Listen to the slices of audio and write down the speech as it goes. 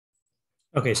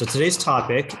Okay, so today's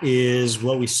topic is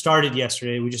what we started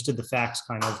yesterday. We just did the facts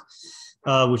kind of,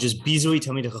 which is Bizui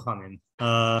Talmidei Chachamim,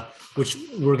 which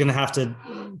we're going to have to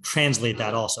translate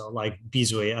that also, like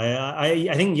Bizui.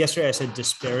 I think yesterday I said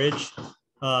disparage,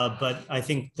 but I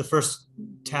think the first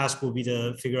task will be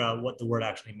to figure out what the word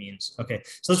actually means. Okay,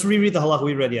 so let's reread the halachah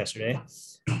we read yesterday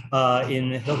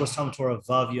in Hilchos Talmud Torah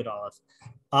Vav Yud Aleph.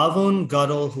 Avon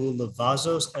gadol hu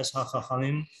levazos es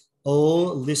hachachamim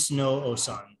o lisno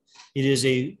osan. It is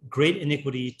a great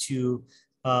iniquity to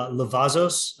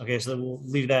levazos. Okay, so we'll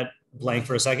leave that blank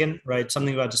for a second, right?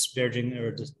 Something about disparaging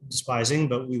or despising,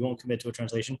 but we won't commit to a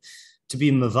translation. To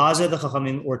be mevazeh the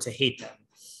chachamim, or to hate them.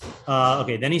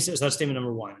 Okay, then he says, so that's statement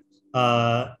number one.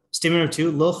 Statement number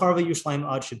two, lo charva Yerushalayim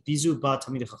ad shebizu ba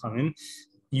Talmidei Chachamim.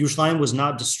 Yerushalayim was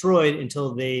not destroyed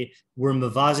until they were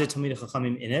mevazeh Talmidei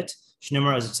Chachamim in it.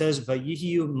 Shnemar, as it says,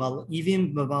 vayihiyu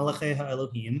mal'ivim b'malachei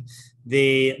ha'elohim.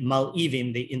 They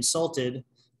mal'ivim, they insulted,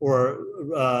 or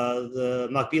the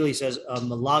Makbili says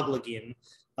malaglagim.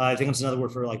 I think it's another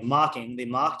word for like mocking. They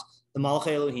mocked the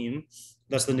malachei Elohim.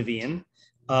 That's the Nevi'im.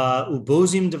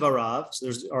 Ubozim devarav. So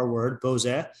there's our word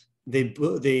ב.ז.ה. They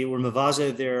were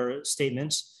mevazeh their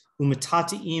statements.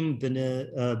 Umatatiim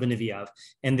b'neviav,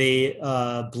 and they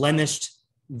blemished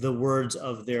the words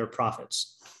of their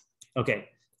prophets. Okay.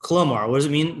 Klomar, what does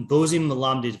it mean? Bozim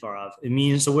malamdi dvarav. It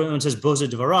means, so when it says boza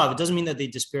dvarav, it doesn't mean that they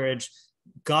disparage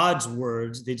God's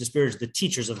words, they disparage the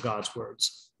teachers of God's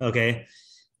words. Okay.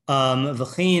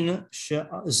 V'chein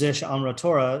ze she'amra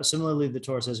Torah, similarly the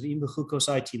Torah says, v'im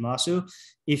b'chukosai timasu,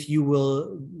 if you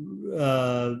will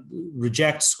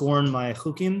reject, scorn my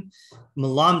chukim,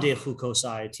 malamde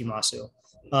chukosai timasu,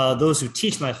 those who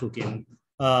teach my chukim,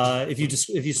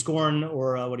 if you scorn,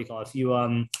 or what do you call it, if you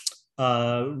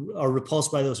are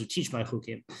repulsed by those who teach my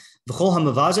chukim.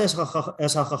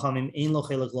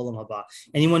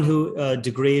 Anyone who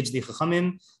degrades the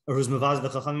chachamim, or who's mevazeh the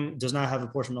chachamim, does not have a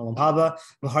portion of olam haba.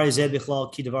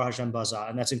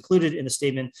 And that's included in the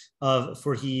statement of,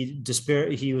 for he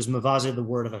was mevazeh the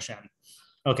word of Hashem.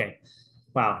 Okay,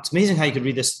 wow, it's amazing how you could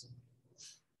read this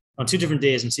on 2 different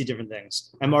days and see different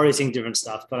things. I'm already seeing different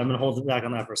stuff, but I'm going to hold it back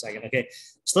on that for a second. Okay,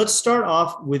 so let's start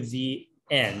off with the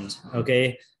end.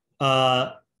 Okay.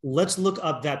 Let's look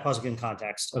up that pasuk in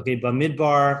context. Okay,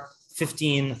 Bamidbar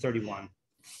 15:31.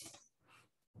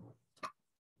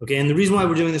 Okay, and the reason why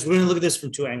we're doing this, we're going to look at this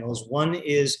from 2 angles. One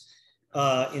is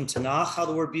in Tanach, how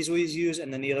the word Bizui is used,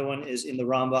 and then the other one is in the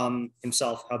Rambam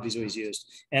himself, how Bizui is used.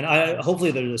 And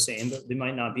hopefully they're the same, but they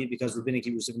might not be because Rabbinic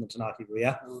Hebrew is in the Tanach Hebrew.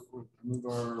 Yeah.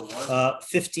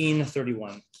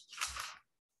 15:31.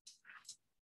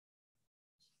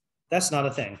 That's not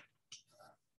a thing.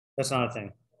 That's not a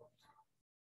thing.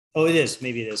 Oh, it is.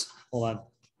 Maybe it is. Hold on.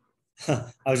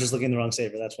 I was just looking in the wrong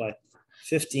saver. That's why.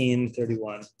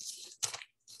 15:31.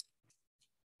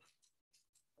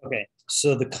 Okay.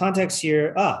 So the context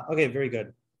here. Okay. Very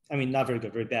good. I mean, not very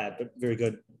good, very bad, but very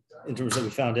good in terms of we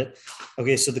found it.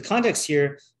 Okay. So the context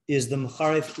here is the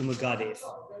Mecharef Umagadef,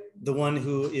 the one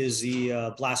who is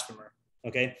the blasphemer.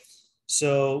 Okay.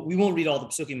 So we won't read all the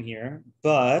psukim here,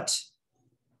 but.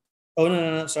 Oh,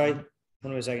 no. Sorry.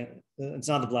 Wait a second. It's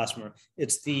not the blasphemer.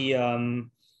 It's the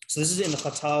so this is in the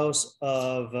chataos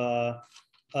of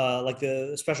like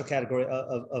the special category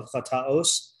of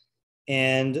chataos,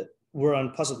 and we're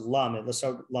on pasuk lamed. Let's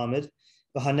start with lamed.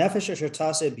 V'hanefesh asher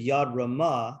taseh biyad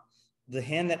ramah, the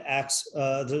hand that acts.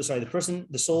 The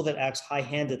soul that acts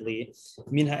high-handedly.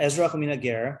 Min ha'ezrach min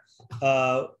ha'ger,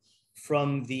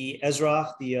 from the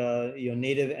ezrach, the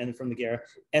native, and from the ger.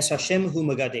 Es Hashem hu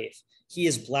magadef. He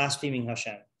is blaspheming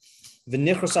Hashem. And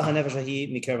that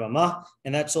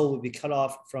soul would be cut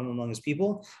off from among his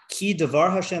people. Ki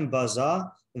davar Hashem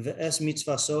ב.ז.ה v'es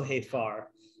mitzvaso hefar,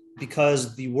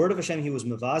 because the word of Hashem he was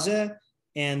mevazeh,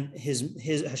 and his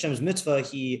Hashem's mitzvah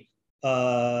he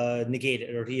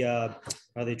negated, or he how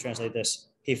do they translate this?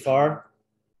 Hefar.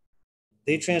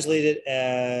 They translate it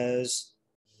as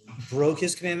broke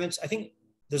his commandments. I think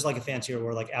there's like a fancier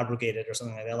word, like abrogated or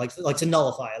something like that, like to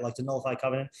nullify,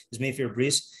 covenant is mefer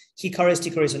bris. He kares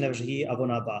tikares he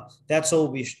abonaba. That soul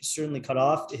will be certainly cut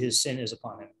off. His sin is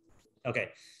upon him.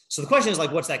 Okay, so the question is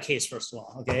like, what's that case first of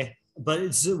all? Okay, but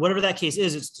it's whatever that case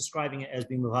is, it's describing it as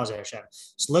being mevazeh Hashem.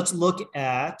 So let's look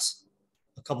at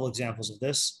a couple examples of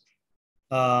this.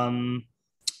 Let's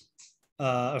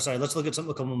look at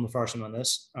a couple of mefarshim on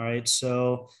this. All right,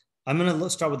 so I'm gonna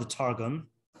start with the Targum.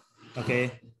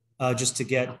 Okay. Just to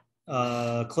get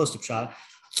close to shot.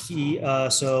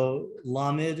 So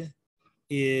Lamed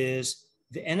is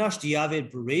the Enash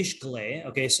Diaved Beresh Gale.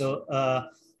 Okay, so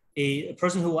a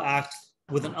person who will act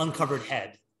with an uncovered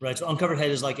head, right? So uncovered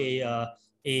head is like a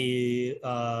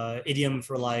idiom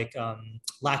for like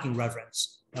lacking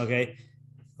reverence. Okay,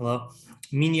 hello.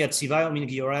 Minya tzivayo mina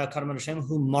gioraya kadam Hashem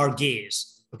hu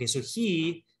margez. Okay, so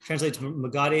he translates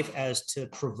Megadef as to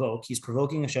provoke. He's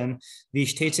provoking Hashem.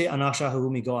 Vishtete anasha hu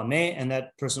migo ame, and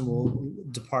that person will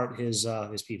depart his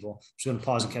people. I'm just going to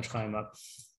pause and catch Chaim up.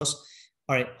 All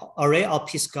right. Are al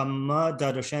piskama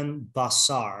dadoshem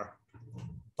basar.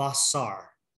 Basar.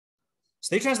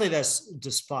 So they translate as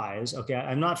despise. Okay,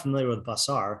 I'm not familiar with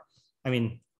basar. I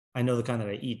mean, I know the kind that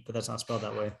I eat, but that's not spelled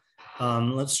that way.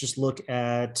 Let's just look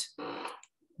at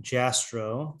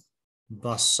Jastro,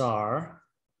 basar.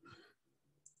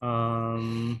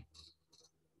 Oh,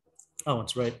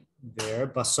 it's right there.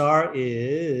 Basar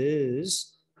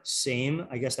is same.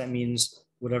 I guess that means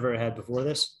whatever it had before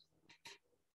this.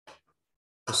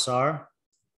 Basar,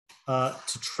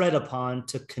 to tread upon,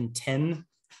 to contend,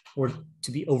 or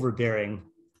to be overbearing.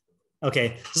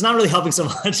 Okay, it's not really helping so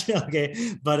much.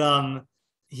 Okay, but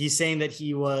he's saying that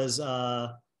he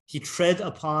tread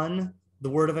upon the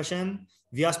word of Hashem.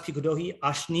 Vias pikudohi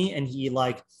ashni, and he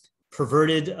like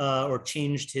perverted or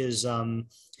changed his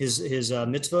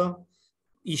mitzvah.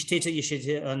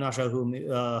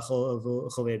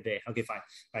 Okay, fine.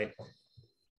 Right.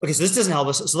 Okay, so this doesn't help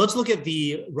us. So let's look at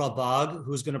the Rabag,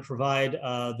 who's going to provide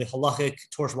the halachic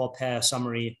Torah Peh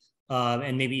summary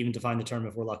and maybe even define the term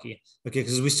if we're lucky. Okay,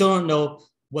 because we still don't know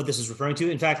what this is referring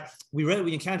to. In fact,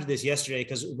 we encountered this yesterday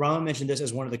because Rambam mentioned this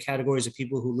as one of the categories of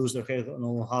people who lose their chayil on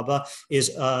Olam Haba is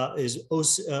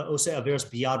ose averos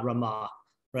biyad ramah,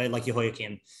 right? Like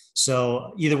Yehoiakim.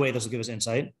 So either way, this will give us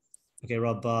insight. Okay,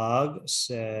 Rabag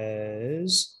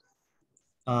says,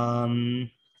 fun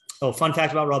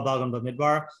fact about Rabag on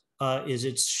Bamidbar is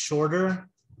it's shorter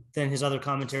than his other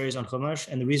commentaries on Chumash.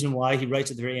 And the reason why he writes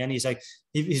at the very end, he's like,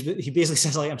 he basically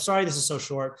says like, I'm sorry, this is so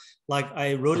short. Like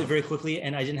I wrote it very quickly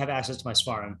and I didn't have access to my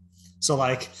Sfarim. So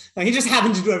like, he just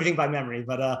happened to do everything by memory,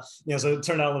 but so it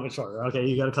turned out a little bit shorter. Okay,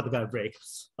 you got to cut the guy a break.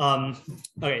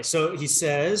 Okay, so he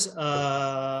says,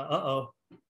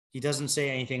 he doesn't say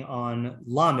anything on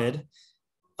Lamed.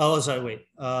 Oh, sorry, wait.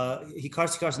 He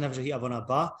kars nefesh hi avona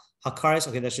ba hakaris.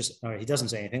 Okay, that's just all right. He doesn't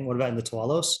say anything. What about in the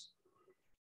Tualos?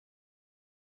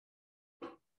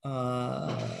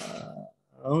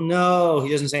 Oh no, he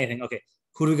doesn't say anything. Okay,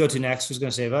 who do we go to next? Who's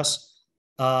going to save us?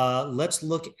 Let's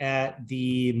look at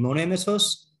the Monei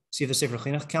Mitzvos. See if the Sefer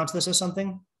Chinuch counts this as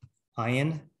something.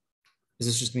 Ayin. Is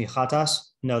this just going to be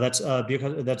Chatas? No, that's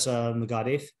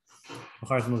Megadef.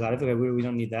 Okay, we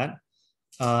don't need that.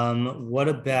 What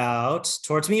about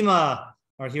Torah Tamima,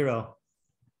 our hero?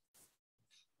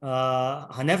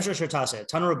 Hanefesh asher taseh,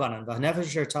 Tanu Rabbanan, v'hanefesh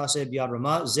asher taseh b'yad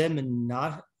ramah, ze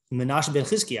Menashe ben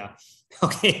Chizkiah.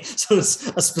 Okay, so it's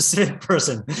a specific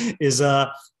person is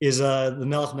the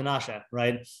Melech Menashe,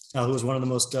 right? Who was one of the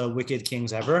most wicked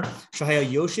kings ever.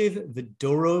 Shahaya Yosef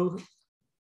v'doro.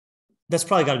 That's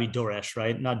probably got to be Doresh,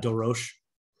 right? Not Dorosh.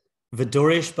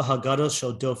 V'doresh b'hagados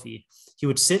shel dofi. He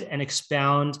would sit and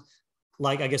expound,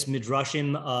 like I guess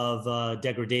midrashim of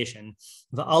degradation.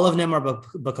 V'alav nemar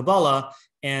b'Kabbalah,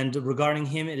 and regarding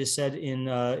him, it is said in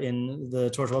the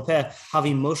Torah Peh,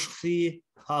 Havi Moshchi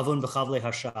Havon b'Chavle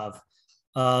Hashav.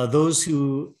 Those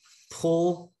who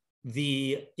pull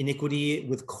the iniquity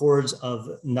with cords of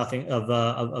nothing,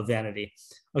 of vanity.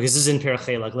 Okay, so this is in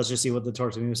Perachelak. Let's just see what the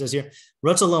Torah says here.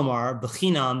 Ratza lomar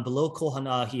b'chinam below kol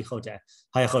hana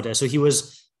hayachote. So he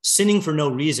was sinning for no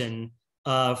reason.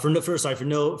 For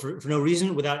no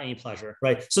reason without any pleasure,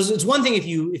 right? So it's one thing if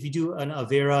you do an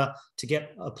avera to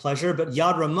get a pleasure, but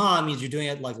yad ramah means you're doing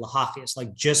it like lahachis,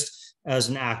 like just as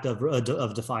an act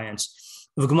of defiance.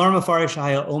 V'gemar mafarish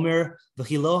haya omer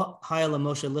v'chilo haya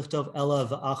lamoshe lichtov ela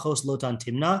v'achos lotan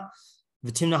timna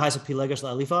v'timna ha'isa pilegash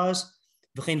la'alifaz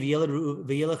v'chein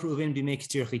v'yelech ru'uvin b'mei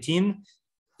k'tir chitim.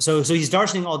 So he's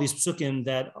darshaning all these psukim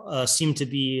that seem to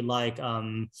be like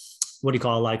what do you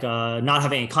call it? Like not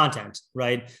having any content,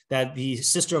 right? That the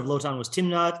sister of Lotan was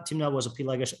Timna. Timna was a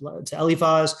pilegash to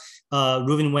Eliphaz.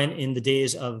 Reuven went in the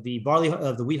days of the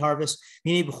wheat harvest.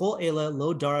 All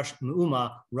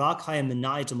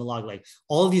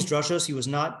of these drashos, he was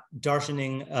not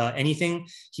darshaning anything.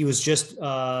 He was just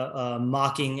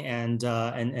mocking and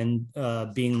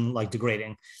being like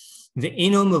degrading.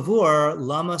 Ve'eno mavur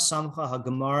lama samcha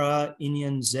hagamara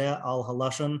inyan ze al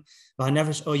halashon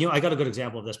v'hanefesh. Oh, I got a good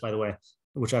example of this, by the way,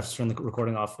 which I have to turn the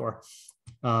recording off for.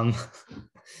 Okay,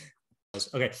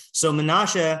 so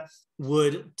Menashe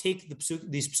would take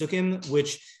these psukim,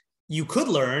 which you could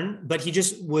learn, but he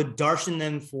just would darshan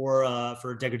them for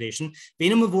degradation.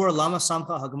 Ve'eno mavur lama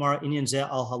samcha hagamara inyan ze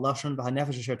al halashon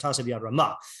v'hanefesh asher taseh b'yad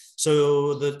ramah.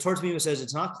 So the Torah Tamima says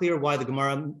it's not clear why the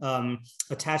Gemara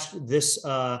attached this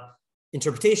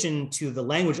interpretation to the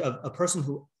language of a person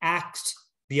who acts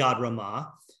biyad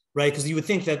ramah, right? Because you would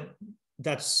think that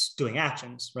that's doing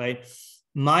actions, right?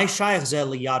 My shayach zeh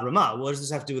liyad ramah. What does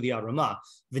this have to do with yad ramah?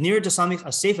 V'nir desamich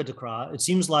asefa dekra. It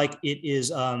seems like it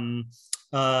is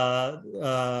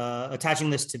attaching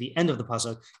this to the end of the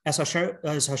pasuk. As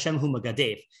Hashem hu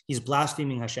magadev. He's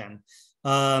blaspheming Hashem.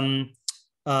 I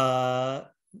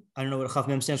don't know what Chaf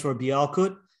Mem stands for.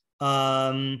 Bialkut.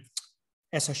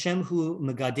 Es Hashem hu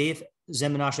megadev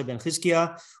zemenashe ben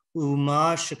Chizkiah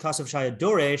uma shekasav shaya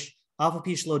doresh afa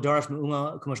pish lo darash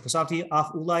meuma kumosh kasavti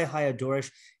ach ulai haya doresh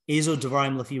ezo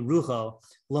devarim lafi rucho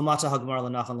lo matza hagmar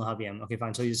lanachan lahaviem. Okay,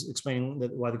 fine. So he's explaining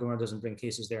that why the Gemara doesn't bring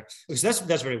cases there. Because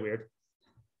that's very weird.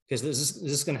 Because is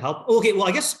this going to help? Okay, well,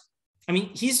 I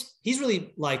mean he's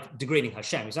really like degrading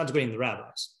Hashem. He's not degrading the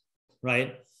rabbis,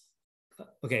 right?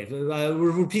 Okay,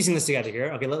 we're piecing this together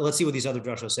here. Okay, let's see what these other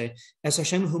drashos say. Es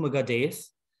Hashem hu megadev.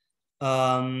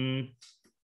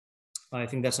 I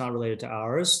think that's not related to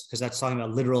ours because that's talking about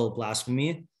literal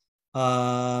blasphemy.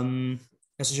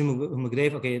 Es Hashem hu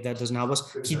megadev. Okay, that doesn't help us.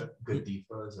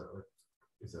 Gadifa, is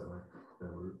that like the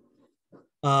root?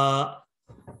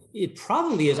 It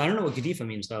probably is. I don't know what gadifa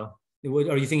means though.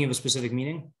 Are you thinking of a specific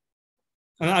meaning?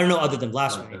 I don't know other than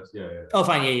blasphemy. Yeah. Oh,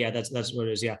 fine. Yeah. That's what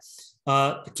it is. Yeah.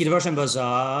 Kidavar Shem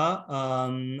ब.ז.ה.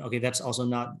 Okay, that's also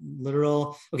not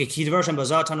literal. Okay, Kidavar Shem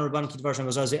ב.ז.ה. Tana Rabban Kidavar Shem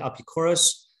ב.ז.ה. Ze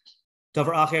apikoros.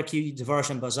 Davar acher Kidavar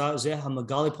Shem ב.ז.ה. Ze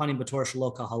hamagali panim b'torah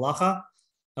shelo kahalacha.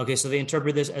 Okay, so they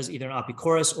interpret this as either an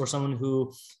apikoros or someone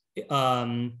who.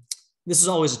 This is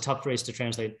always a tough phrase to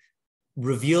translate.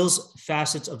 Reveals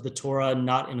facets of the Torah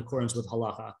not in accordance with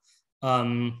halacha.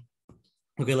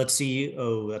 Okay, let's see.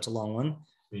 Oh, that's a long one.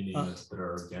 Meaning that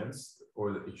are against.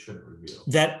 Or that it shouldn't reveal.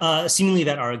 That seemingly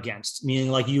that are against,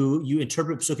 meaning like you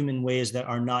interpret psukim in ways that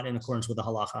are not in accordance with the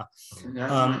halacha.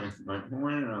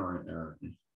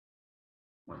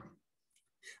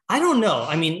 I don't know.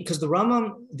 I mean, because the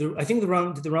Rambam, did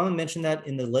the Rambam mention that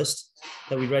in the list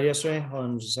that we read yesterday? Hold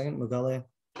on just a second, Magale.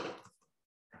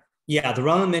 Yeah, the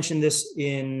Rambam mentioned this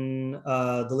in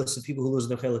the list of people who lose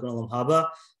their chelik in Olam Haba.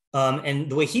 And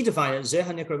the way he defined it, Zeh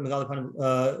hanikra Magale pan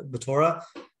b'Torah.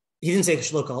 He didn't say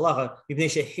shelo kahalacha.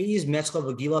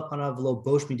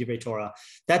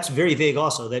 That's very vague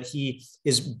also, that he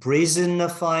is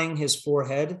brazenifying his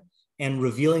forehead and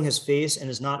revealing his face and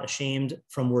is not ashamed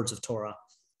from words of Torah.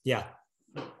 Yeah.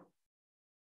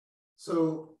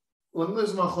 So when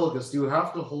there's machlokes, do you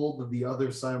have to hold that the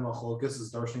other side of machlokes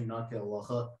is darshaning not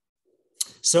halacha?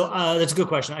 So that's a good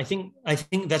question. I think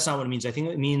that's not what it means. I think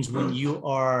it means when you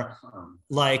are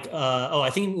like,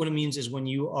 I think what it means is when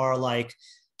you are like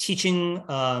teaching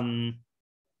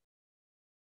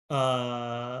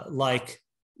like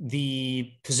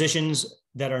the positions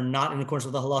that are not in accordance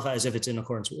with the halacha as if it's in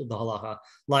accordance with the halacha.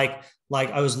 Like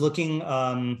I was looking,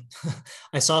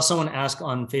 I saw someone ask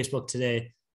on Facebook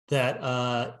today that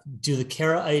do the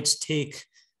Karaites take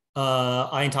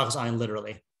ayin tachas ayin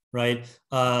literally, right?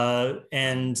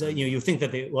 And you think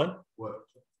that they what?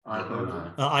 Eye for an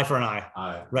eye. Eye for an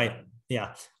eye. Right.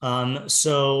 Yeah.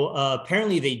 So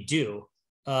apparently they do.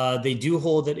 They do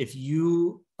hold that if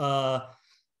you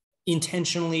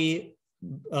intentionally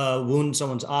wound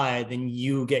someone's eye, then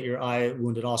you get your eye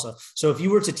wounded also. So if you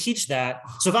were to teach that,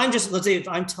 so if I'm just, let's say if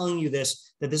I'm telling you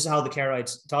this, that this is how the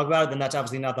Karaites talk about it, then that's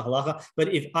obviously not the halacha.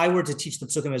 But if I were to teach the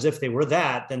psukim as if they were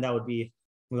that, then that would be,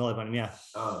 yeah.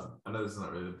 I know this is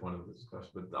not really the point of this discussion,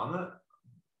 but on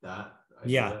that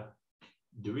idea,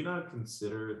 do we not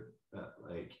consider that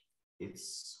like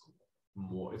it's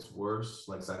worse,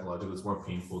 like psychologically, it's more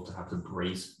painful to have to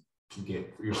brace to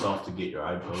get yourself to get your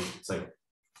eye poked. It's like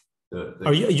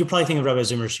you're probably thinking of Rabbi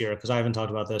Zimmer's here because I haven't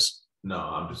talked about this. No,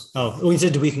 I'm just. Oh, when you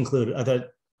said, "Do we conclude?" I thought.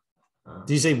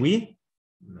 Did you say we?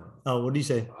 No. Oh, what did you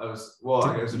say? I guess do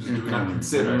we not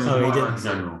consider? Oh, he did.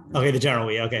 General. Okay, the general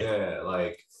we. Okay. Yeah,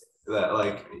 like that.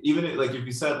 Like even like if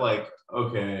you said like,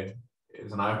 okay,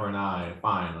 it's an eye for an eye,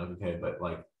 fine, like okay, but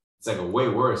like. It's like a way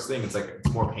worse thing. It's like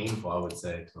it's more painful, I would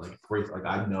say, to like break. Like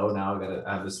I know now I gotta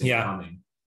have this thing coming.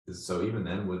 So even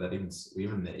then, would that even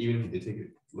if you did take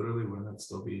it literally, wouldn't that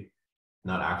still be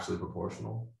not actually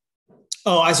proportional?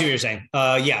 Oh, I see what you're saying.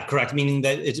 Yeah, correct. Meaning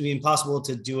that it'd be impossible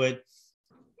to do it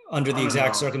under the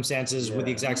exact circumstances with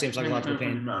the exact same psychological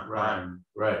pain.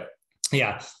 Right.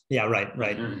 Yeah. Right.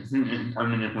 Right.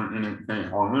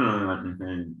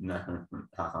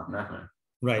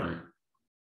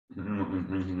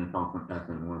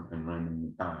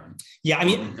 Yeah, I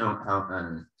mean,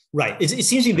 right. It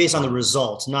seems to be based on the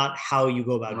results, not how you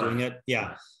go about doing it.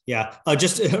 Yeah.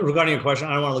 Just regarding your question,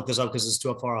 I don't want to look this up because it's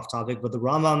too far off topic, but the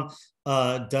Rambam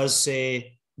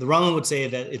would say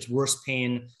that it's worse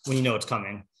pain when you know it's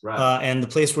coming. Right. And the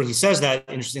place where he says that,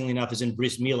 interestingly enough, is in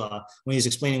Bris Milah, when he's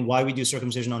explaining why we do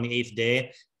circumcision on the 8th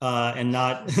day and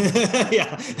not,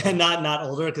 and not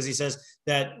older, because he says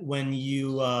that when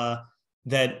you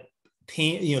that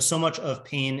pain, so much of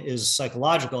pain is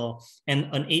psychological, and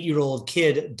an 8-year-old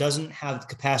kid doesn't have the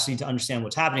capacity to understand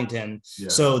what's happening to him. Yeah.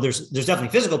 So there's definitely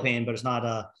physical pain, but it's not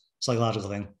a psychological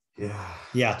thing.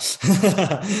 Yeah.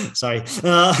 Sorry.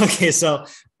 Okay. So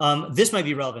this might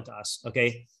be relevant to us.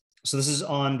 Okay. So this is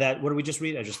on that. What did we just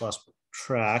read? I just lost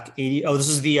track. 80. Oh, this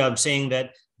is the saying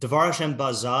that Devar Hashem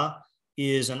ב.ז.ה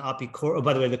is an apikor. Oh,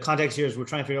 by the way, the context here is we're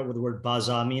trying to figure out what the word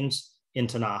ב.ז.ה means in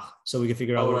Tanach, so we can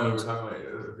figure out what it means. We're talking about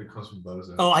if it comes from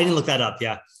ב.ז.ה. Oh, I didn't look that up.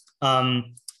 Yeah.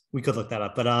 We could look that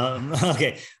up, but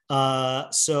okay.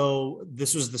 So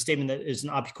this was the statement that is an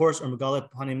apikors or megale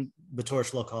panim b'torah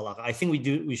shelo k'halacha. I think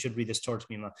we should read this Torah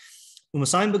Tmiima.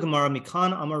 Umasayim b'gemara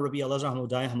mikan amar Rabbi Elazar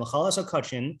hamodai hamachalas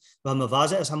hakachin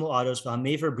v'hamevazeh es hamuados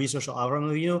v'hamever briso shel Avraham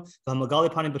Avinu v'hamegale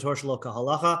panim b'torah shelo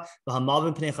k'halacha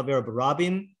v'hamalvim pnei chavurah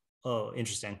b'rabim. Oh,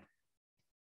 interesting.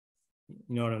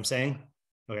 You know what I'm saying?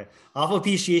 Okay. So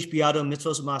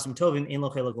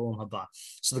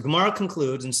the Gemara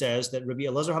concludes and says that Rabbi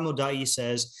Elazar Hamodai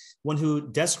says one who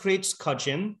desecrates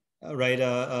kachim,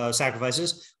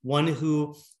 sacrifices, one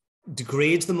who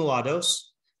degrades the muados,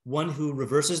 one who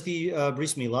reverses the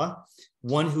bris milah,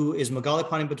 one who is megale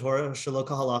panim b'torah shelo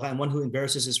k'halacha, and one who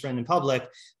embarrasses his friend in public,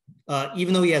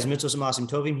 even though he has mitzvos u'masim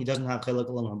tovim, he doesn't have chelek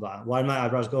olam haba. Why did my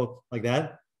eyebrows go like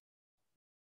that?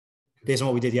 Based on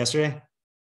what we did yesterday.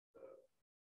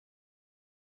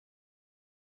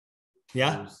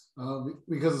 Yeah,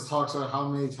 because it talks about how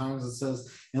many times it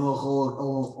says in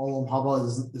olam haba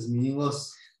is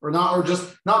meaningless, or not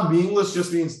meaningless,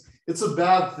 just means it's a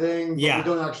bad thing. But we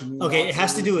don't actually mean okay, it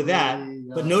has to do with that.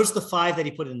 But notice the 5 that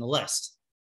he put in the list.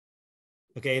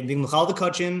 Okay, being mechal the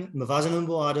kachim, mevazeh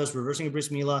buados, reversing a bris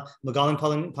milah, megalim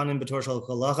panim b'torah shelo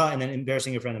k'halacha, and then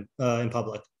embarrassing your friend in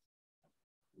public.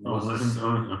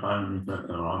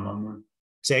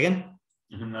 Say again.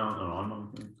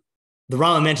 The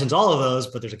Rambam mentions all of those,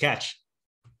 but there's a catch.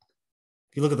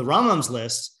 If you look at the Rambam's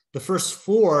list, the first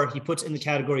 4 he puts in the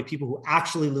category of people who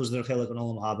actually lose their chelek on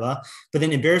olam haba, but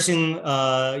then embarrassing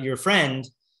your friend,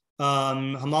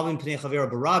 hamalvim pnei chavurah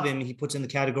b'rabim, he puts in the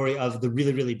category of the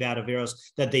really, really bad averos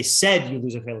that they said you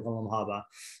lose a chelek on olam haba.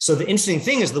 So the interesting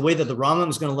thing is the way that the Rambam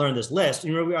is going to learn this list.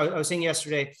 You remember I was saying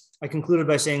yesterday, I concluded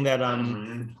by saying that,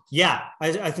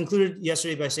 I concluded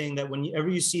yesterday by saying that whenever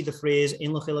you see the phrase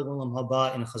 "ein lo chelek olam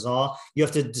haba" in Chazal, you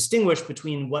have to distinguish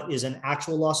between what is an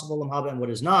actual loss of olam haba and what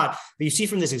is not. But you see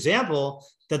from this example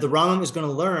that the Rambam is going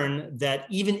to learn that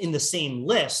even in the same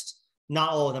list, not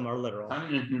all of them are literal.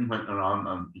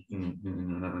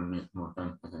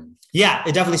 Yeah,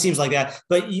 it definitely seems like that.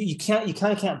 But you kind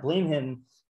of can't blame him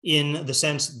in the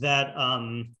sense that,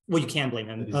 you can blame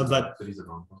him, but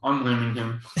I'm blaming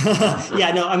him.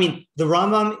 Yeah, no, I mean the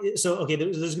Rambam. So okay,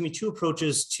 there's going to be 2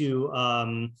 approaches to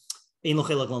ein lo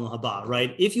chelek olam haba,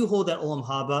 right? If you hold that olam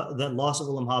haba, that loss of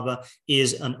olam haba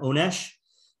is an onesh,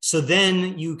 so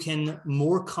then you can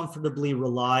more comfortably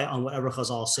rely on whatever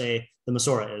Chazal say the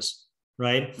Masorah is,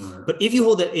 right? But if you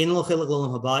hold that ein lo chelek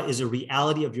olam haba is a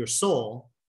reality of your soul,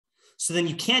 so then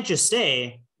you can't just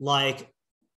say like,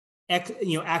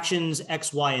 actions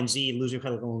X, Y, and Z lose your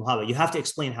chelek olam haba. You have to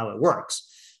explain how it works,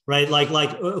 right? Like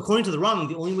according to the Rambam,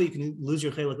 the only way you can lose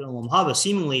your chelek olam haba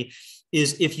seemingly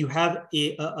is if you have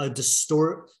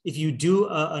if you do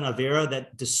an avera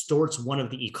that distorts one of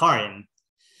the ikarim.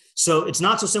 So it's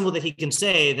not so simple that he can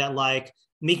say that like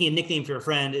making a nickname for your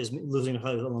friend is losing your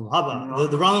chelek olam haba.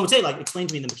 The Rambam would say like, explain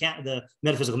to me the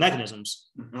metaphysical mechanisms.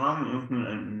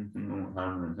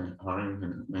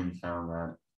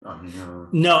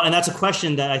 No, and that's a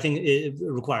question that I think it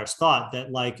requires thought. That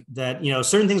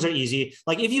certain things are easy.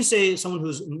 Like if you say someone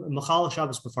who's machal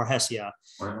Shabbos b'far hesia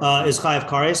is chayav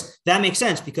kares, that makes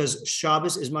sense because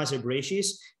Shabbos is ma'aser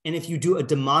bereishis, and if you do a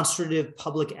demonstrative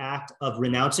public act of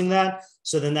renouncing that,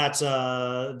 so then that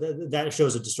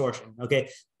shows a distortion. Okay,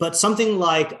 but something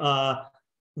like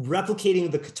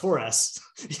replicating the ketores,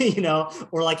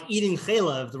 or like eating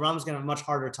chaylev, the Rambam's going to have a much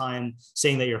harder time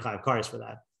saying that you're chayav kares for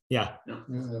that. Yeah.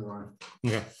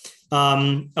 Okay.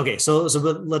 Okay. So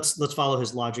let's follow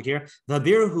his logic here.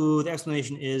 The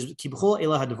explanation is kibchol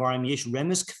ela hadvarim yesh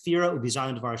remes kfira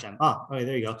ubizayin dvar Hashem. Okay,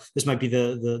 there you go. This might be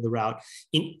the route.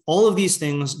 In all of these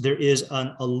things, there is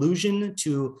an allusion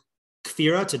to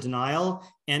kfira, to denial,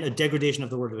 and a degradation of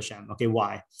the word of Hashem. Okay,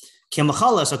 why?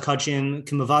 Kemachalas akachim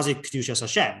kemevazeh kedushas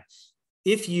Hashem.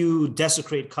 If you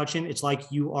desecrate kachim, it's like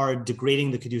you are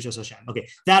degrading the kedushas Hashem. Okay,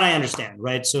 that I understand,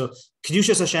 right? So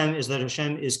kedushas Hashem is that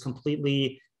Hashem is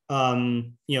completely,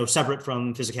 separate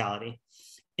from physicality,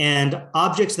 and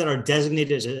objects that are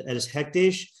designated as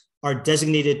hekdesh are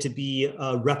designated to be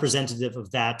representative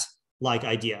of that like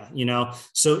idea,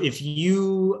 So if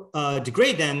you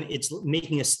degrade them, it's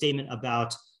making a statement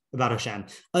about Hashem.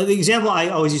 The example I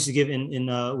always used to give in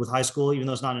with high school, even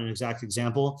though it's not an exact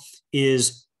example,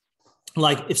 is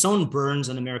like if someone burns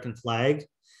an American flag,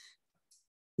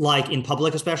 like in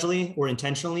public especially or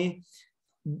intentionally,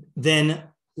 then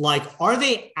like are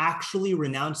they actually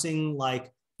renouncing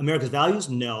like America's values?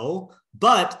 No,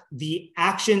 but the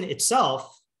action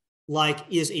itself like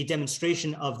is a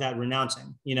demonstration of that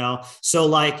renouncing, So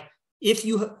like if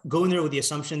you go in there with the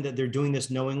assumption that they're doing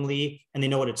this knowingly and they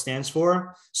know what it stands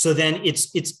for, so then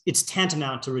it's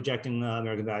tantamount to rejecting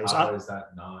American values. How is that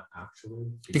not actually?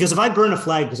 Because if I burn a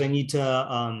flag because I need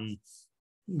to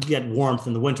get warmth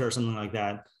in the winter or something like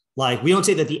that, like we don't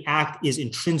say that the act is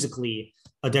intrinsically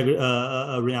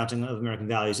a renouncing of American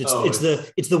values.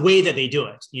 It's the way that they do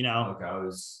it, Okay,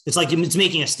 it's like it's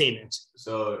making a statement.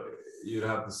 So you'd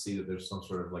have to see that there's some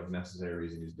sort of like necessary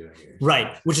reason he's doing it.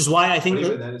 Right, which is why I think but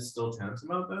even then it's still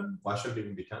tantamount then? Why should it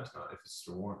even be tantamount if it's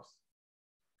for warmth?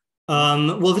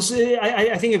 Well, if it's,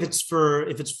 I think if it's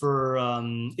clear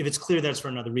that it's for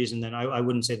another reason, then I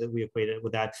wouldn't say that we equate it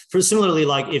with that. For similarly,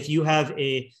 like if you have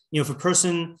if a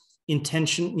person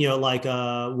intention, like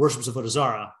worships of Avodah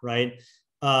Zarah, right?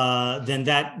 Then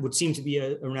that would seem to be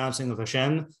a renouncing of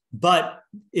Hashem. But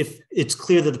if it's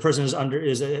clear that the person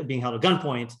is being held at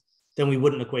gunpoint, then we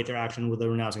wouldn't equate their action with the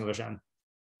renouncing of Hashem.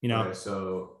 Okay,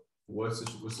 so what's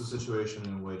the situation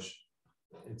in which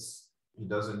he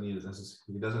doesn't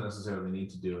necessarily need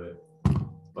to do it,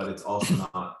 but it's also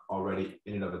not already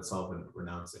in and of itself and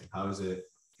renouncing? How is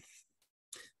it?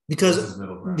 Because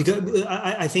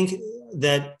I think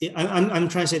that I'm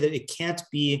trying to say that it can't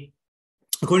be,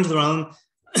 according to the Rambam,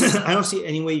 I don't see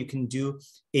any way you can do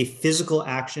a physical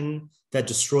action that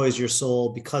destroys your soul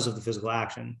because of the physical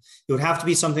action. It would have to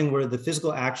be something where the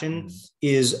physical action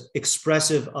is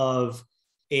expressive of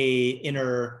a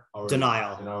inner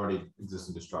denial. An already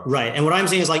existing destruction. Right. And what I'm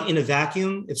saying is like in a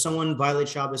vacuum, if someone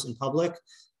violates Shabbos in public,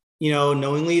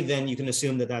 knowingly, then you can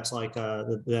assume that that's like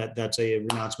that's a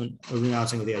renouncing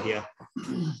of the idea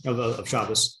of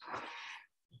Shabbos.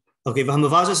 Okay,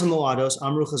 v'hamevazeh hamoados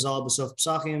amru Chazal b'sof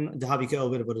psachim dehavi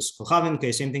ke'oved avodas kochavim.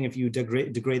 Okay, same thing. If you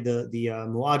degrade the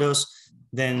moados,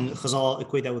 then Chazal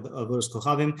equate that with avodas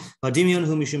kochavim. V'adimion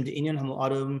hu mishum de'inyan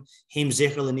hamoadim heim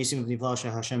zecher lenisim v'nifla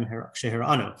sheHashem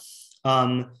sheheranu.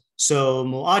 So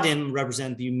moadim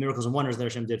represent the miracles and wonders that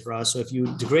Hashem did for us. So if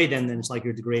you degrade them, then it's like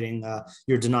you're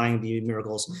denying the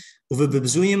miracles.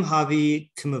 Uv'bezuyim havi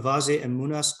k'mevazeh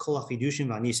emunas kol hachidushim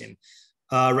v'anisim.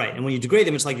 Right, and when you degrade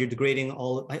them, it's like you're degrading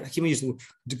all. I can't use the word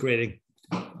degrading.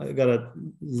 I gotta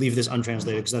leave this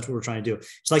untranslated because that's what we're trying to do.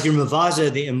 It's like you're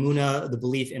mevazeh the emuna, the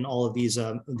belief in all of these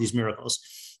miracles.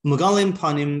 Magalim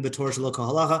panim b'torah shelo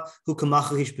kahalacha hu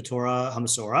kamachish b'torah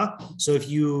hamasora. So if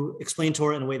you explain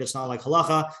Torah in a way that's not like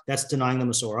halacha, that's denying the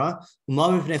Masorah.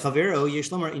 Umav mipnei chavero yesh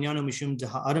lomar inyano mishum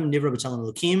deha'adam nivra b'tzelem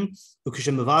elokim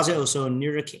ukishem mevazeh oso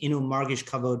nira ke'inu margish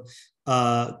kavod.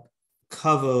 I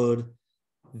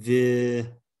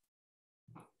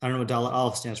don't know what Dalet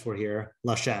Aleph stands for here.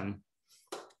 Lashem.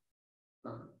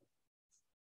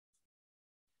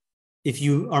 If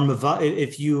you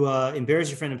embarrass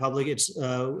your friend in public,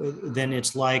 then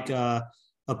it's like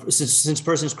since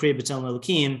person is created b'tzelem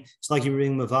elokim, it's like you're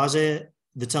being mevazeh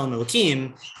the tzelem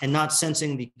elokim and not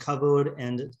sensing the kavod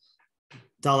and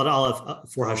Dalet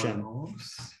Aleph for Hashem.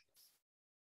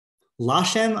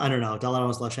 Lashem? I don't know. Dalet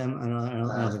Aleph is Lashem. I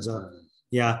don't think so.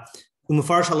 Yeah.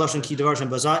 Umufar haloshen ki davar shem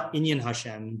ב.ז.ה inyan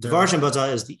Hashem. Davar shem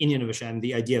ב.ז.ה is the inyan of Hashem,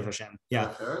 the idea of Hashem.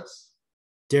 Yeah.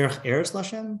 Derech eretz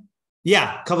Lashem.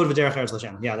 Yeah, covered with derech eretz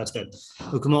Lashem. Yeah, that's good.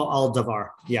 Ukumo al davar.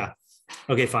 Yeah.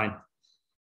 Okay, fine.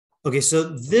 Okay, so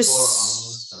this.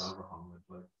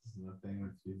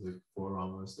 For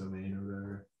almost domain or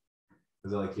whatever.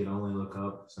 Because like he'd only look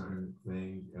up certain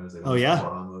thing. It was like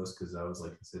almost because that was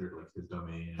like considered like his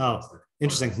domain. Oh,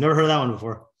 interesting. Never heard of that one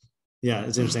before. Yeah,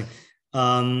 it's interesting.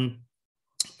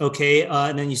 Okay,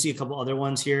 and then you see a couple other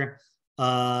ones here.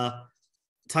 Tanya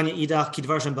idach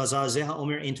kidvar shem ב.ז.ה zeha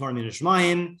omer ein Torah min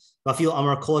hashmayim va'afil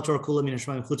amar kol Torah kula min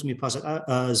hashmayim chutz mipasuk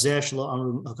zeh shelo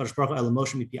amru hakadosh baruch hu el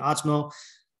Moshe mipi atzmo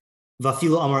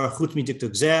va'afil amar chutz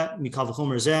midiktuk zeh mikal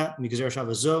v'chomer zeh migezer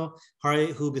shavah zo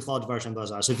hari hu bichlal dvar shem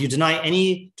ב.ז.ה. So if you deny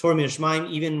any Torah min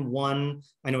hashmayim, even one,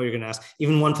 I know what you're going to ask,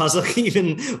 even one pasuk,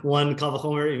 even one kal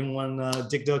v'chomer, even one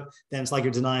diktuk, then it's like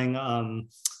you're denying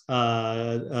Torah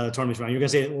Mishmar. You're going to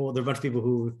say, well, there are a bunch of people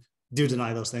who do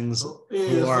deny those things,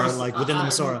 who are like within the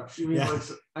Masorah.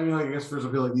 I guess first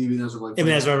I feel like Ibn Ezra,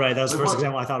 Ibn Ezra, right? That was the first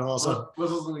example I thought of also.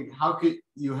 How could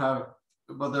you have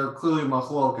but they're clearly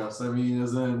machlokas. I mean,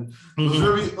 as in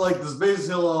does Beis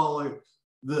Hillel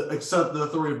accept the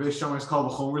authority of Beis Shammai is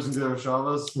called b'chomers and Geder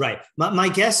Shabbos? Right. My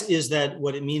guess is that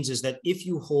what it means is that if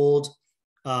you hold,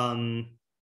 how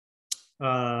would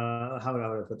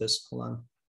I put this? Hold on.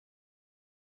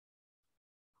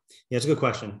 Yeah, it's a good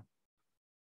question.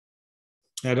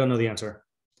 I don't know the answer.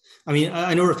 I mean,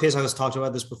 I know Rav Pesach has talked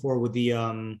about this before with the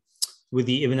Ibn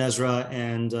Ezra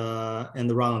and the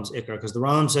Rambam's Ikar, because the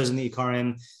Rambam says in the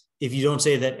Ikarim, if you don't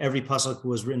say that every pasuk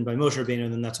was written by Moshe Rabbeinu,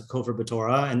 then that's a kofar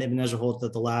b'Torah. And Ibn Ezra holds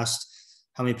that the last,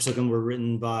 how many pasukim were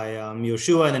written by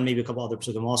Yoshua, and then maybe a couple other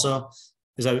pasukim also.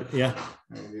 Is that, yeah?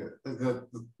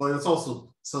 But it's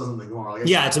also says in the Gemara.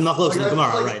 Yeah, it's a machlokes in the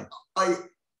Gemara, right?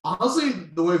 Honestly,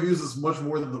 the way I've used this much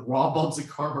more than the Rambam's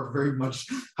Ikarim are very much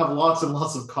have lots and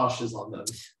lots of kashas on them.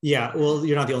 Yeah, well,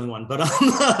 you're not the only one, but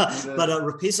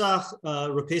Rav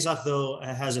Pesach though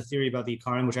has a theory about the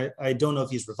Ikarim, which I don't know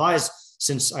if he's revised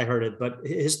since I heard it, but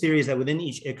his theory is that within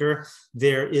each Ikar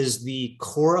there is the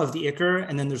core of the Ikar,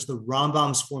 and then there's the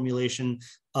Rambam's formulation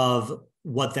of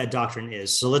what that doctrine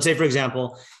is. So let's say, for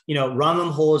example,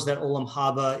 Rambam holds that Olam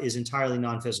Haba is entirely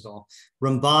non-physical.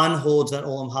 Ramban holds that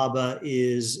Olam Haba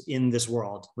is in this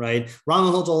world, right? Rambam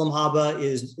holds Olam Haba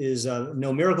is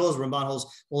no miracles. Ramban holds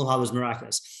Olam Haba is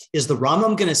miraculous. Is the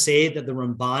Rambam going to say that the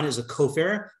Ramban is a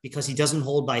kofar because he doesn't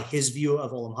hold by his view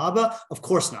of Olam Haba? Of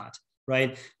course not,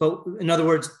 right? But in other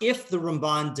words, if the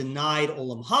Ramban denied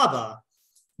Olam Haba,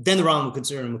 then the Rambam would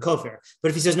consider him a kofar. But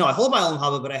if he says, no, I hold by Olam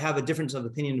Haba, but I have a difference of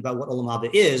opinion about what Olam Haba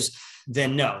is,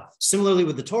 then no. Similarly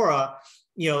with the Torah,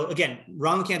 again,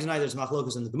 Rambam can't deny there's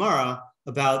machlokas in the Gemara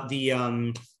about the,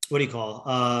 the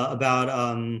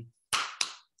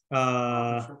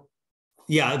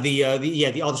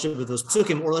authorship of those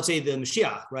psukim, or let's say the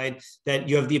Mashiach, right? That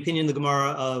you have the opinion in the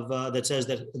Gemara of that says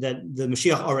that the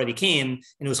Mashiach already came,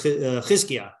 and it was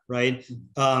Chizkiah, right?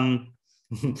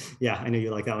 Yeah, I know you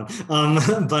like that one.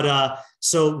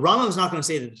 So Rambam's not going to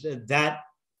say that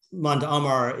Manda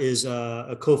Amar is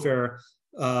a kofar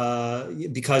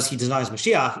because he denies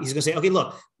Mashiach. He's going to say, okay,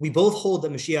 look, we both hold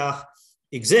that Mashiach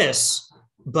exists,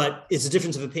 but it's a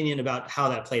difference of opinion about how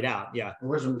that played out. Yeah. The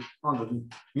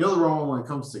Rambam, when it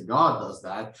comes to God, does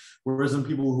that, whereas in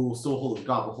people who still hold of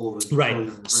God will hold of right.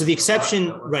 So the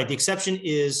exception, right? The exception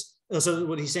is, so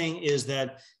what he's saying is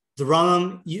that the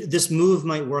Rambam, this move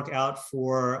might work out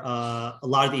for a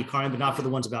lot of the Ikarim, but not for the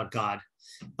ones about God.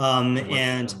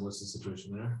 And what's the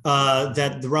situation there?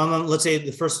 That the Rambam, let's say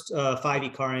the first 5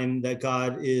 Ikarim, that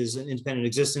God is an independent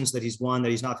existence, that he's one, that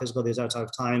he's not physical, that he's outside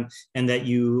of time, and that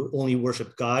you only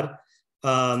worship God.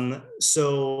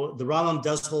 So the Rambam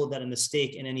does hold that a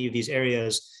mistake in any of these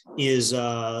areas is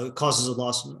causes a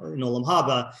loss in Olam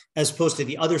Haba, as opposed to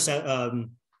the other set.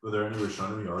 Were there any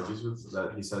Rishonim he argues with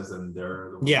that he says that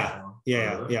they're the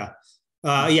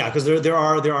because there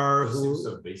are who seems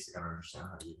so basic. I don't understand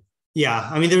how you. Yeah,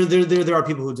 I mean there are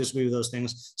people who disagree with those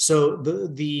things. So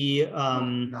the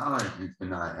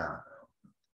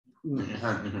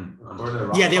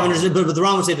yeah, they have understood, but the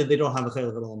Rambam would say that they don't have a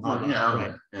chilek at Olam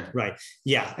Haba. Right.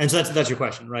 Yeah, and so that's your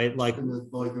question, right? Like there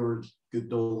were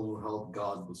Gadol who held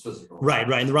God was physical. Right.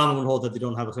 And the Rambam would hold that they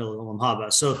don't have a chilek at Olam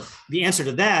Haba. So the answer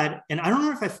to that, and I don't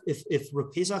know if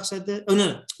Rav Pesach said that. Oh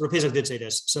no, Rav Pesach did say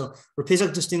this. So Rav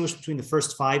Pesach distinguished between the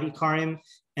first 5 Ikarim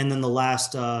and then the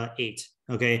last 8.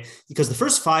 Okay, because the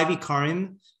first 5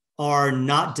 Ikarim are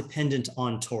not dependent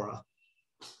on Torah.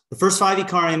 The first 5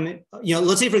 Ikarim,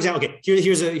 let's say, for example, okay,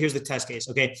 here's the test case.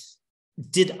 Okay,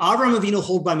 did Avraham Avinu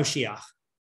hold by Mashiach?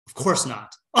 Of course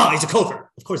not. Oh, he's a kofar.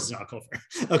 Of course, he's not a kofar.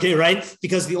 Okay, right?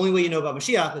 Because the only way you know about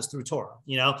Mashiach is through Torah.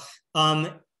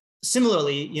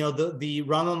 Similarly, the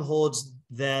Rambam holds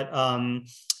that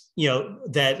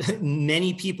that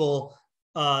many people,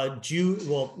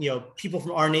 people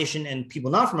from our nation and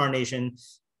people not from our nation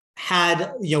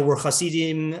were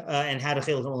Hasidim and had a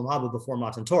chilek Olam Haba before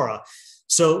Matan Torah.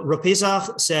 So Rav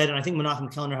Pesach said, and I think Menachem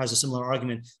Kellner has a similar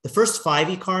argument, the first 5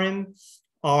 Ikarim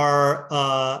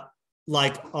are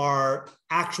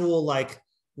actual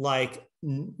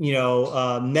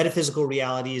metaphysical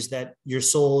realities that your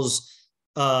soul's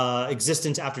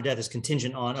existence after death is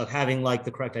contingent on, of having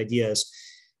the correct ideas.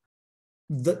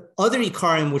 The other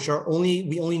Ikarim, which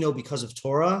we only know because of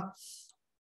Torah,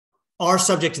 are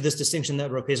subject to this distinction that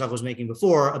Rav Pesach was making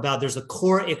before about there's a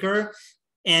core Ikar,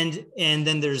 and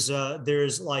then there's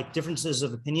differences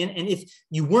of opinion. And if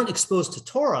you weren't exposed to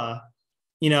Torah,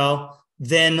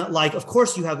 then of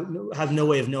course you have no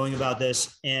way of knowing about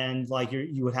this, and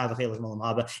you would have a chilek Olam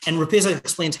Haba. And Rav Pesach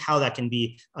explains how that can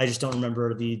be. I just don't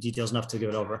remember the details enough to give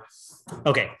it over.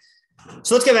 Okay,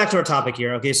 So let's get back to our topic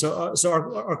here. Okay, so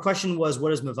our question was, what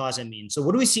does mevazeh mean? So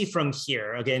what do we see from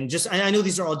here? Again, just I know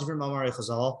these are all different mamarei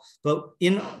Chazal, but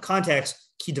in context,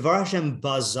 ki devar Hashem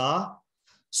ב.ז.ה.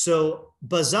 So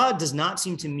ב.ז.ה does not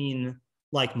seem to mean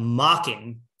like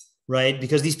mocking, right?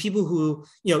 Because these people who,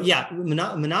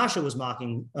 Menashe was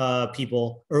mocking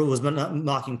people, or was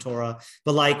mocking Torah,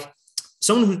 but like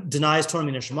someone who denies Torah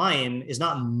min hashamayim is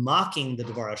not mocking the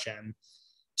devar Hashem.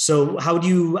 So how do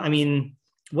you,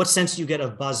 what sense do you get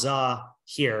of ב.ז.ה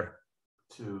here?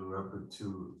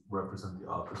 To represent the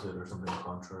opposite or something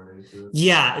contrary to it.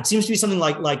 Yeah, it seems to be something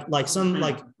like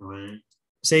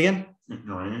say again.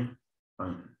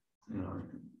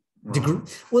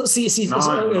 Well, see,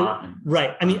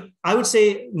 right. I would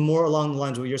say more along the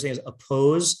lines of what you're saying is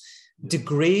oppose.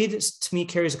 Degrade to me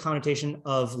carries a connotation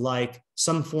of like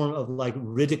some form of like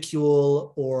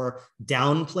ridicule or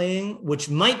downplaying, which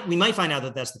we might find out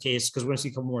that that's the case because we're going to see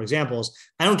a couple more examples.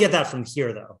 I don't get that from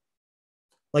here though.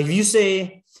 Like if you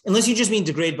say, unless you just mean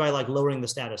degrade by like lowering the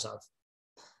status of.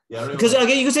 Yeah. Because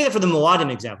again, you can say that for the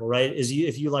Moadim example, right?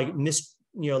 If you like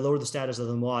lower the status of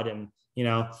the Moadim,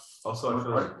 Also, I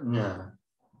feel like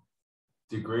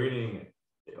degrading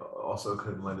also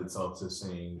could lend itself to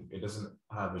saying it doesn't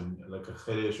have a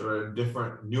chiddush or a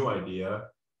different new idea.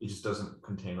 It just doesn't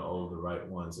contain all of the right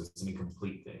ones. It's an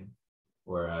incomplete thing.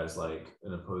 Whereas like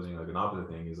an opposing, like an opposite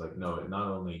thing is like, no, it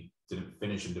not only didn't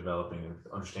finish in developing and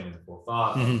understanding the full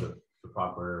thought, the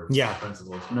proper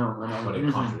principles, but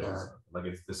it contradicts. Like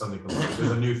there's something,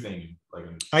 there's a new thing. Like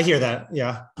I hear that.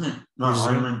 Yeah. No,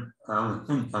 I would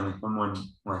think someone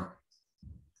like,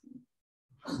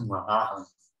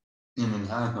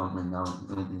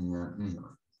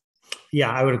 yeah,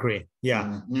 I would agree.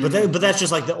 Yeah, but that's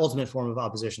just like the ultimate form of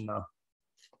opposition, though,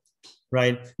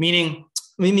 right? Meaning,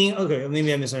 okay,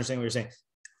 maybe I'm misunderstanding what you're saying.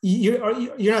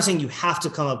 You're not saying you have to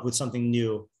come up with something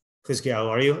new,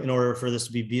 are you, in order for this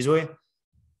to be Bizui?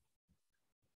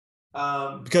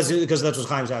 Because that's what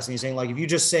Chaim's asking. He's saying like if you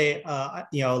just say,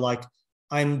 like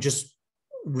I'm just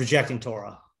rejecting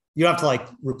Torah, you don't have to like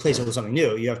replace it with something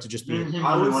new. You have to just be.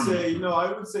 I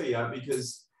would say yeah,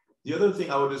 because the other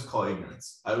thing I would just call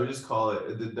ignorance. I would just call it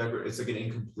it's like an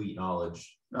incomplete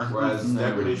knowledge. Whereas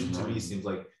degradation to me seems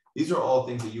like these are all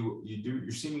things that you do.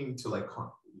 You're seeming to like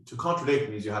to contradict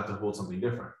means you have to hold something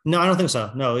different. No, I don't think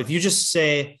so. No, if you just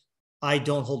say I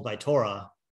don't hold by Torah,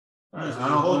 I don't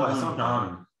hold by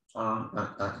something.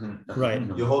 Right.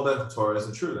 You hold that the Torah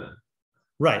isn't true then.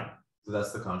 Right. So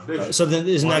that's the contradiction. So then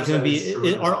isn't that going to be,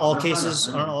 aren't all cases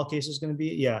going to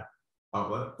be, yeah.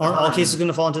 What? Aren't all cases going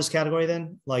to fall into this category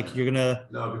then? Like you're going to.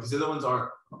 No, because the other ones aren't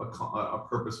a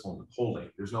purposeful holding.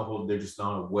 There's no hold. They're just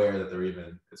not aware that they're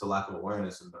even, it's a lack of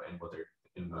awareness in what their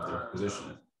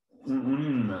position is.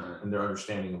 And their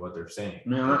understanding of what they're saying. I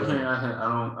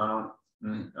don't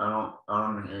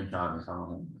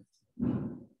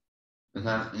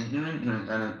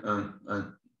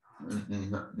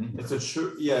it's a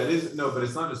true, it is, no, but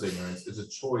it's not just ignorance, it's a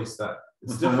choice that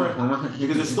it's different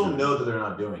because they still know that they're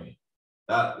not doing it.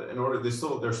 That in order they're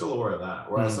still aware of that.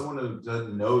 Whereas someone who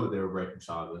doesn't know that they were breaking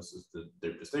Shabbos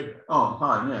they're just ignorant. Oh,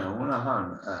 fine, yeah, we're not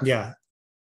talking about that. Yeah.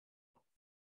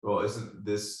 Well, isn't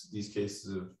these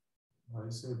cases of how do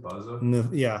you say ב.ז.ה?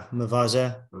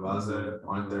 Mevazeh. Mevazeh,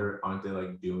 aren't they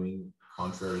like doing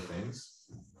contrary things?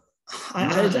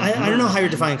 I don't know how you're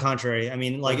defining contrary. I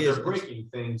mean, like they're breaking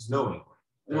things knowingly.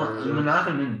 Menashe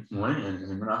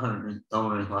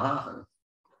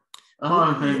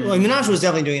was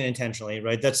definitely doing it intentionally,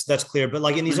 right? That's clear. But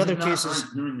like in these other cases,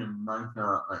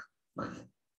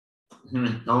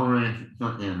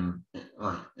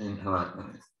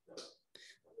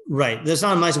 right? That's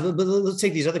not a nice. But let's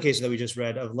take these other cases that we just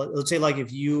read. Let's say like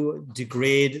if you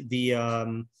degrade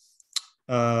the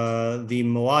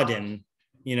Moadim.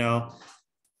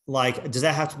 Like, does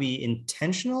that have to be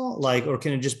intentional? Like, or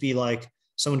can it just be like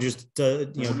someone just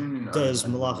does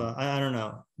malacha? I don't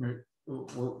know. Right.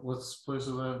 What's the place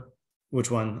of that? Which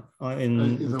one?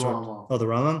 In the Rambam. Oh, the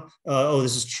Rambam.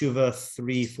 This is Tשובה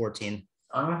 3:14.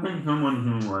 I don't think someone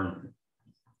who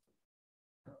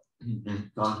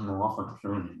does malacha.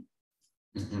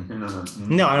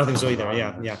 No, I don't think so either.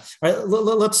 Yeah. All right,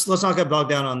 let's not get bogged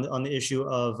down on the issue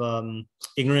of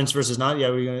ignorance versus not.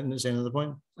 Yeah, we're going to say another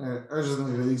point. I was just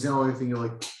thinking of an example. I think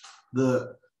like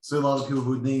a lot of people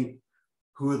who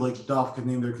would like could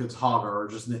name their kids Hagar or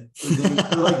just name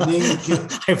the kid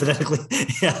hypothetically.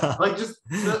 Yeah. Like just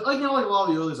like like a lot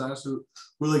of the early designers who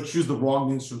would like choose the wrong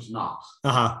names from Tanach.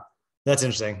 That's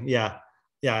interesting. Yeah.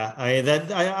 Yeah,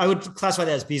 I would classify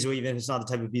that as Bizui, even if it's not the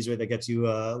type of Bizui that gets you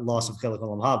loss of chelik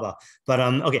olam haba. But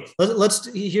okay,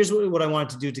 here's what I wanted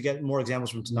to do to get more examples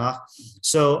from Tanach.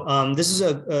 So this is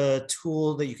a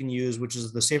tool that you can use, which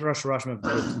is the Sefer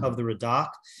HaShorashim of the Radak,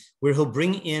 where he'll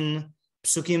bring in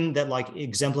psukim that like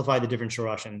exemplify the different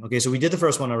shorashim. Okay, so we did the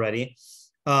first one already,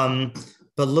 but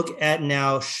look at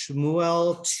now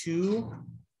Shmuel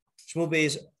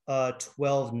Beis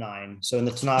 12:9. So in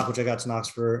the Tanach, which I got Tanachs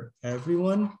for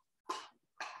everyone.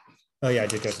 Oh yeah, I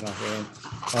did get Tanach for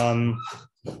everyone.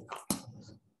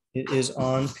 It is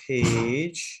on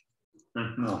page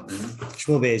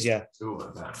Shmuel Beis, yeah.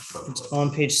 It's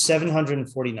on page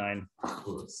 749.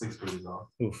 Ooh, 6 pages off.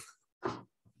 Oof.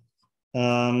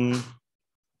 I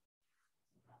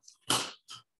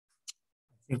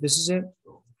think this is it.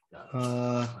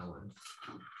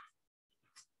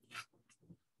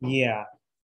 Yeah.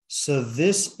 So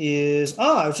this is,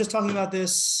 I was just talking about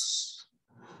this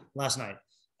last night.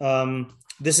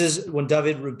 This is when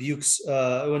David rebukes,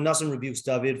 when Nassim rebukes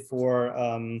David for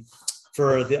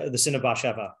the sin of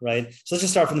Bathsheba, right? So let's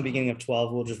just start from the beginning of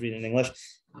 12. We'll just read it in English.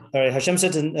 All right, Hashem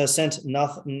sent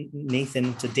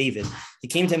Nathan to David. He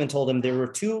came to him and told him there were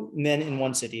 2 men in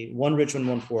one city, one rich and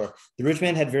one poor. The rich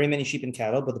man had very many sheep and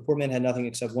cattle, but the poor man had nothing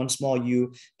except one small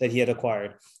ewe that he had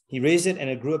acquired. He raised it and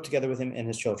it grew up together with him and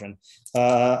his children.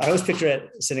 I always picture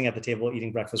it sitting at the table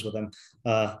eating breakfast with him,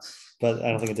 but I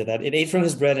don't think it did that. It ate from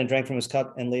his bread and drank from his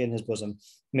cup and lay in his bosom.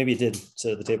 Maybe it did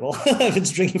sit at the table if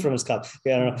it's drinking from his cup.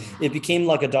 Yeah, I don't know. It became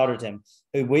like a daughter to him.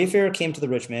 A wayfarer came to the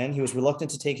rich man. He was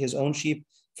reluctant to take his own sheep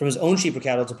from his own sheep or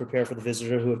cattle to prepare for the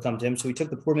visitor who had come to him. So he took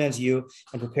the poor man's ewe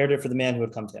and prepared it for the man who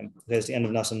had come to him. That's the end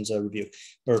of Nassim's rebuke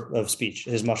or of speech,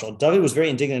 his mashal. David was very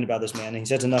indignant about this man, and he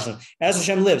said to Nassim, "As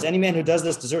Hashem lives, any man who does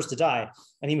this deserves to die,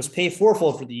 and he must pay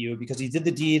fourfold for the ewe because he did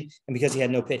the deed and because he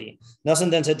had no pity." Nassim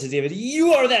then said to David,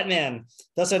 "You are that man.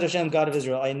 Thus said Hashem, God of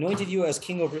Israel, I anointed you as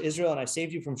king over Israel, and I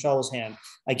saved you from Shaul's hand.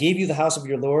 I gave you the house of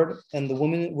your Lord and the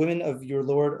women of your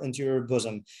Lord into your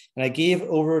bosom, and I gave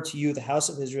over to you the house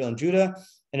of Israel and Judah.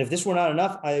 And if this were not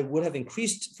enough, I would have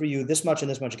increased for you this much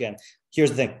and this much again."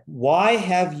 Here's the thing. Why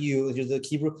have you, here's the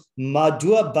Hebrew,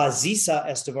 Madua bazisa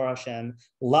estavar Hashem,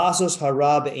 lasos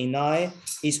hara be'enai,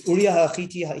 is Uriah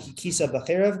ha'chiti ha'ikisa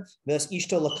b'cherev, ves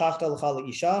ishto lakachta l'cha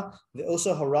le'isha,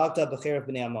 ve'osa haragta b'cherev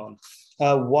b'nei Ammon.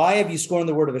 Why have you scorned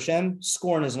the word of Hashem?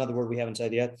 Scorn is another word we haven't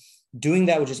said yet. Doing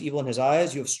that which is evil in his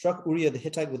eyes. You have struck Uriah the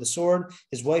Hittite with a sword.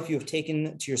 His wife you have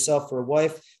taken to yourself for a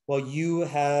wife, while you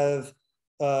have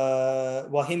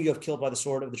you have killed by the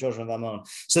sword of the children of Ammon.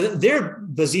 So their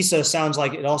bazisa sounds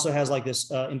like it also has like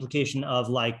this implication of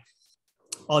like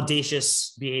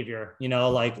audacious behavior,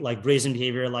 like brazen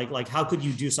behavior, like how could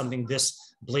you do something this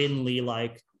blatantly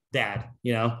like that,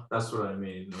 That's what I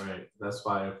mean, right? That's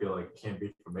why I feel like it can't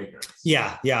be from ignorance.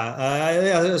 Yeah.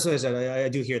 That's what I said. I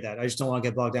do hear that. I just don't want to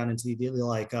get bogged down into the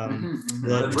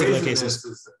particular cases.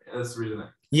 That's the reason.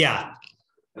 Yeah.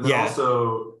 And then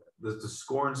also, to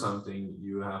scorn something,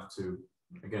 you have to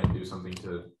again do something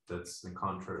that's in a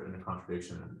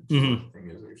contradiction. And the thing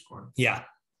is that you're scorning. Yeah.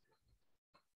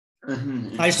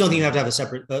 I just don't think you have to have a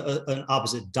separate, an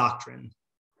opposite doctrine.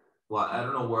 Well, I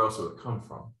don't know where else it would come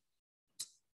from.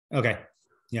 Okay.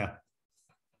 Yeah.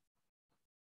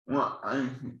 Well, I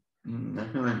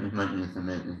feel like this might be a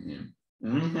semantic thing.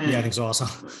 Yeah, I think so also.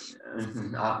 This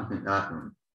is opposite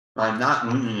doctrine. By not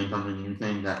believing in something, you're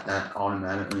saying that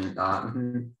automatically is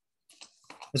opposite.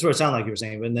 That's what it sounded like you were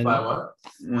saying, but then by what?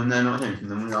 Well, then okay, so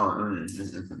then we all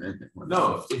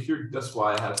no, that's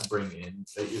why I had to bring in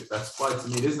that's why to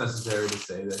me it is necessary to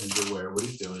say that he's aware of what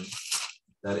he's doing.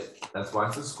 That's why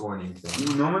it's a scorning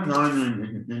thing. No one's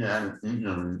arguing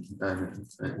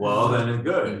well, then it's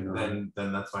good.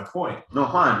 Then that's my point. No,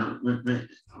 fine.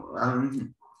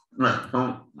 Right. So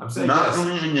I'm saying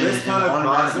this kind of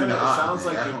concept, it sounds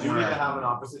like you do need to have an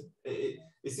opposite. It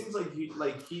seems like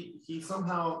he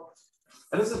somehow.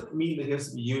 That doesn't mean that it has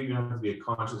to be you have to be a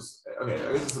conscious. Okay,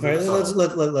 I guess it's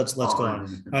let's go on.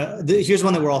 Here's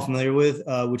one that we're all familiar with,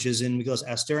 which is in Megillas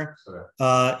Esther,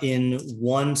 in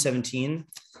 1:17.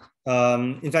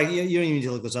 In fact, you don't even need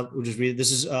to look this up. We'll just read it.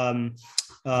 This is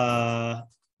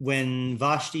when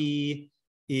Vashti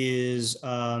is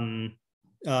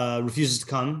refuses to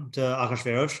come to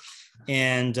Achashverosh,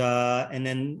 and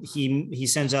then he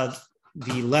sends out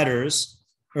the letters,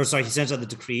 he sends out the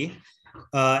decree.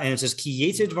 And it says ki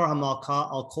yetzer dvar hamalka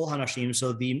al kol hanashim.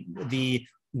 So the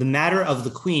matter of the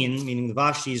queen, meaning the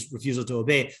Vashti's refusal to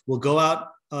obey, will go out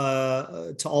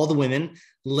to all the women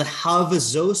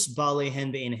lehavzos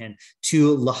balehen be'einhen,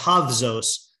 to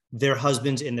lehavzos their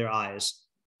husbands in their eyes.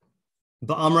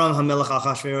 Ba'amram hamelech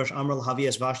Achashverosh amral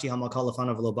havias Vashti hamalka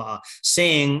lefanav v'lo ba'a,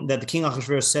 saying that the king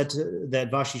Achashverosh said that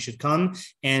Vashti should come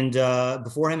and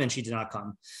before him, and she did not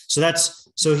come. So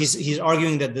he's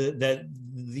arguing that the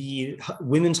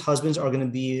women's husbands are going to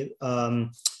be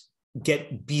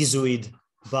get bizuied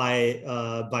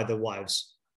by the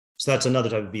wives. So that's another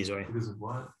type of bizui. Because of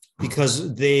what?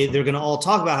 Because they're going to all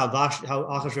talk about how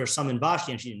Achashverosh summoned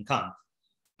Vashti and she didn't come.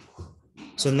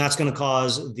 So then that's going to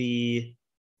cause the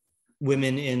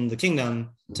women in the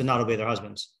kingdom to not obey their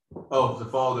husbands. Oh, to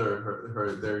follow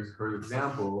her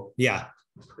example. Yeah.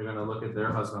 They're going to look at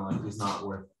their husband like he's not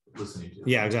worth listening to.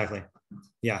 Yeah, exactly.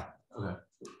 Yeah. Okay.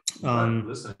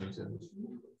 Listening to.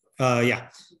 Yeah.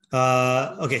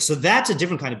 Okay, so that's a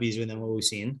different kind of bizui than what we've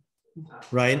seen,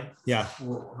 right? Yeah.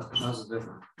 Well, how's it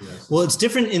different? Yes. Well, it's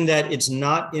different in that it's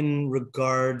not in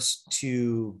regards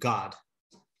to God,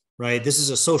 right? This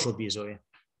is a social bizui,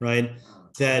 right?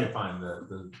 That I find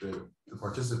the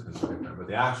participants are different, but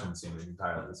the actions seem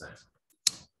entirely the same.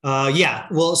 Yeah.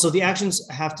 Well, so the actions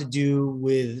have to do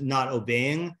with not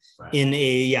obeying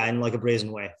in like a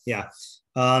brazen way. Yeah.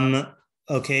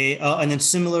 Okay. And then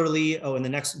similarly, in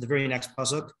the very next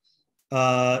pasuk,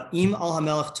 im al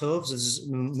hamelech tov. So this is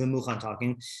Memuchan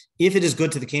talking. If it is good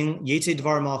to the king, yetze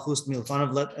dvar malchus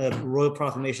milfanav, let a royal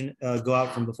proclamation go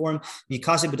out from before him.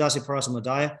 Yikase b'dasi paras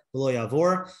u'madai v'lo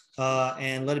yavor,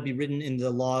 and let it be written in the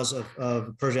laws of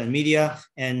Persia and Media,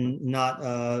 and not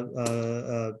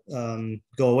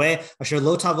go away. Asher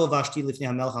lo tavo Vashti lifnei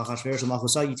hamelech Achashverosh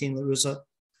u'malchusa yitin l'rusa.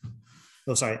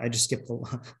 Oh, sorry, I just skipped.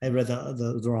 I read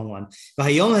the wrong one.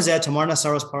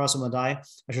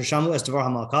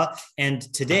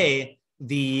 And today,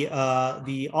 the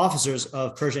officers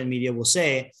of Persia and Media will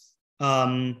say,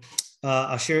 Asher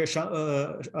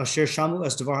shamu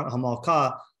es devar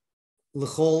hamalka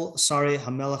l'chol sari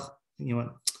hamelech. You know what?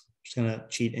 I'm just gonna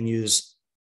cheat and use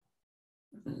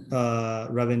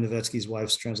Rabbi Nevetsky's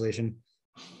wife's translation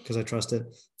because I trust it.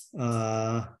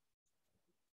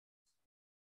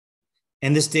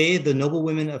 And this day, the noble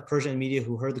women of Persia and Media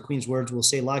who heard the queen's words will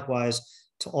say likewise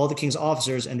to all the king's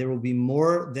officers, and there will be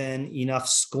more than enough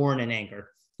scorn and anger.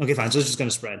 Okay, fine. So it's just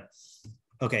going to spread.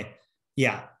 Okay.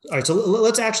 Yeah. All right. So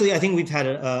let's actually, I think we've had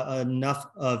enough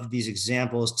of these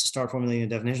examples to start formulating a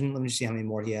definition. Let me just see how many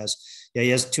more he has. Yeah, he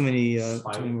has too many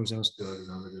more examples.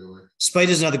 Spite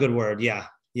is another good word. Yeah.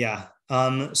 Yeah.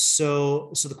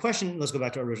 So the question, let's go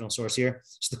back to our original source here.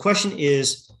 So the question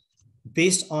is,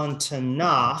 based on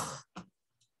Tanach,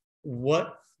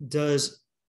 what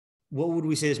would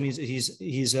we say this means? He's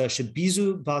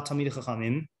Shabizu ba Talmidei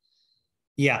Chachamim.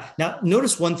 Yeah. Now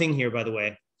notice one thing here, by the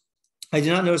way. I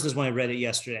did not notice this when I read it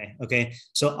yesterday. Okay.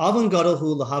 So Avon Gadol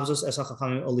hu lahavzos es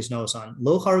Chachamim olishnosan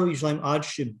lo charu Yishlaim ad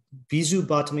Shabizu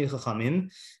ba Talmidei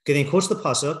Chachamim. Okay. Then quotes the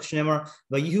pasuk Shneimar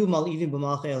vayihu mal'ivim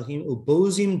b'malchei Elohim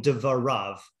ubozim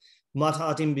devarav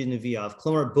mata'atim b'neviav.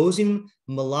 Klomer bozim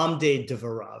malamde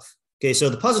devarav. Okay,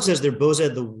 so the pasuk says they're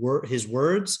bozeh his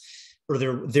words, or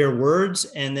their words,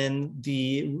 and then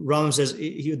the Rambam says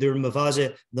they're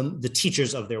mevazeh the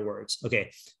teachers of their words. Okay,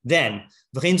 then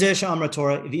the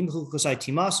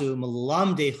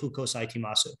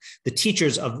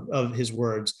teachers of his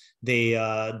words they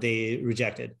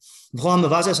rejected. So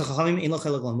what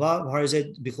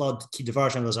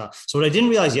I didn't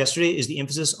realize yesterday is the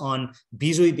emphasis on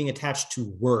bizui being attached to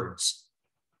words,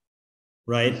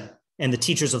 right? Yeah. And the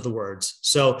teachers of the words.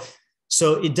 So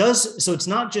it does. So it's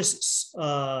not just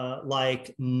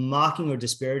like mocking or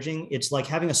disparaging. It's like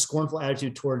having a scornful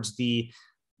attitude towards the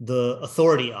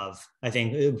authority of. I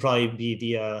think it would probably be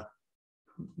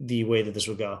the way that this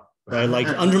would go. Right? Like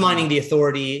undermining the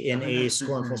authority in a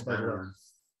scornful, spiteful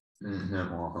way.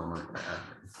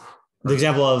 The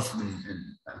example of.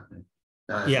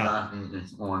 Yeah.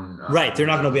 Right. They're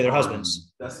not going to obey their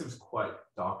husbands. That seems quite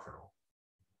doctrinal.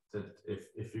 That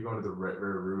if you go to the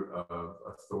root of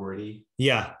authority,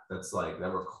 yeah, that's like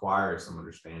that requires some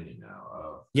understanding now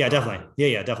of definitely,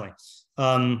 definitely,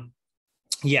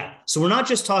 So we're not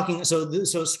just talking.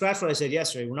 So scratch what I said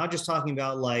yesterday. We're not just talking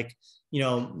about like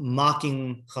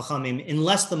mocking Chachamim,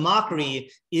 unless the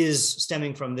mockery is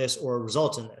stemming from this or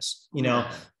results in this.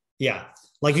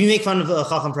 Like if you make fun of a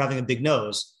Chacham for having a big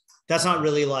nose, that's not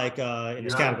really like in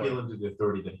this category. You're not appealing to the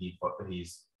authority that he's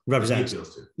represents.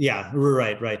 Yeah,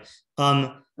 right.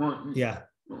 Well, yeah.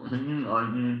 Can you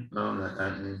argue though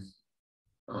that is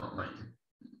like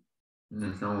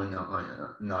showing up like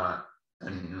not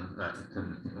any of that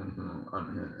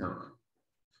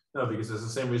No, because it's the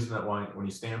same reason that when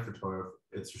you stand for Torah,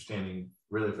 you're standing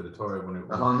really for the Torah when the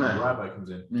rabbi comes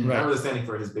in. Right. Not really standing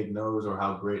for his big nose or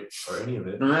how great or any of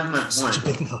it. No, that's my Such a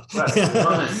point. big note. Right.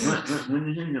 When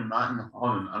you think you're not in the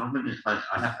home, I don't think it's like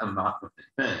I have to mock what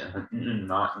they say. You're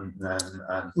not in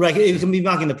that. Right. It can be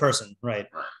mocking the person. Right.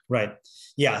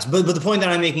 Yes. But the point that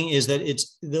I'm making is that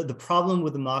it's the problem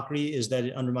with the mockery is that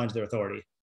it undermines their authority.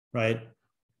 Right.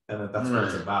 And that's what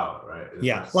it's about, right?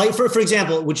 Like for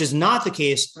example, which is not the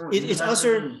case. It's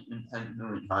usher.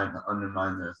 Intentionally trying to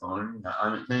undermine their authority.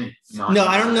 I think. No,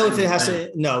 I don't know if it has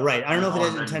to. No, right. I don't know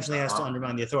if it intentionally has to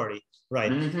undermine the authority. Right.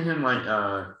 Anything like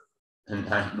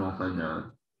intentional thing,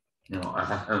 I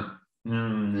have to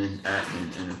this action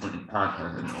in a certain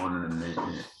context in order to make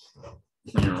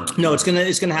it. No, it's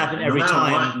gonna happen every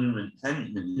time.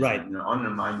 Right.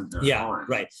 Undermining their authority.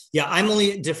 Right. Yeah, I'm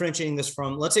only differentiating this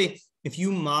from, let's say, if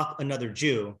you mock another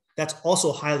Jew, that's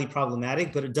also highly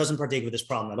problematic, but it doesn't partake with this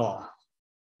problem at all.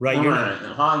 Right.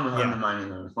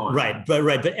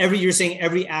 Right. But you're saying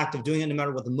every act of doing it, no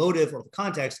matter what the motive or the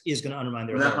context, is going to undermine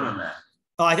their authority.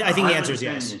 Oh, I think the answer is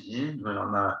yes.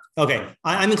 Okay.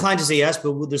 I'm inclined to say yes,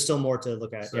 but there's still more to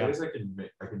look at. So I guess I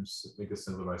can just make it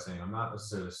simpler by saying I'm not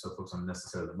necessarily so focused on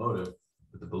necessarily the motive,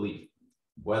 but the belief.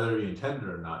 Whether you intend it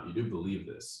or not, you do believe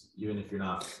this, even if you're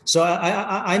not. So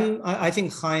I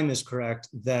think Chaim is correct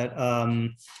that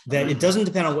it doesn't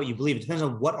depend on what you believe. It depends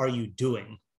on what are you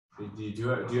doing. Do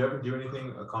you ever do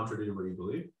anything contrary to what you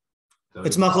believe?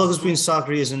 It's machlokes between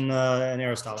Socrates and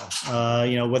Aristotle.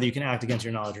 Whether you can act against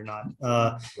your knowledge or not.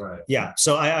 Right. Yeah.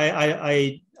 So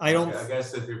I don't. I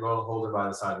guess if you're going to hold it by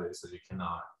the side of it, so you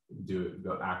cannot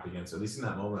go act against it, at least in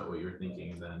that moment what you're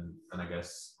thinking, then I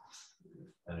guess.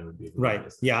 And it would be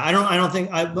right. Yeah, I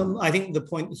think the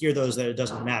point here though is that it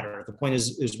doesn't matter. The point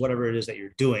is whatever it is that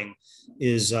you're doing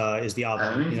is the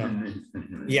obligation.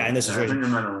 Yeah, in this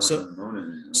situation.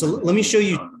 So let me show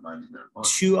you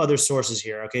two other sources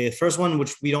here. Okay, the first one,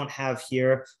 which we don't have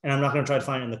here, and I'm not going to try to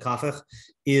find it in the Kafech,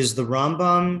 is the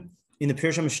Rambam in the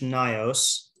Pirush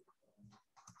Mishnayos.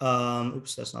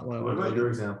 Oops, that's not what I wanted. What about your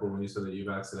example when you said that you've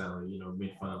accidentally,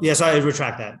 made fun of? Yeah, so I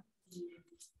retract that.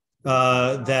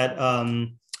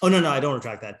 Oh no, I don't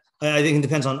retract that. I think it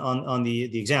depends on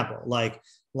the example. Like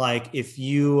if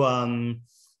you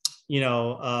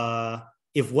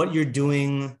if what you're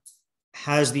doing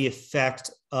has the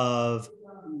effect of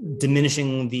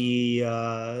diminishing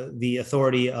the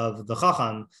authority of the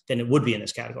Chacham, then it would be in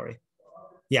this category.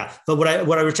 Yeah, but what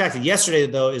I retracted yesterday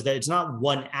though is that it's not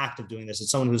one act of doing this; it's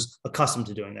someone who's accustomed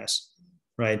to doing this,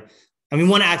 right? I mean,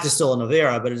 one act is still an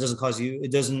avera, but it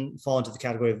doesn't fall into the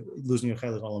category of losing your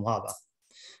chelik olam haba.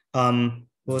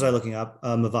 What was I looking up?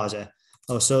 Mevazeh.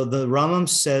 Oh, so the Rambam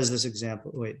says this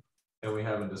example. Wait. And we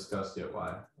haven't discussed yet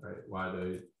why,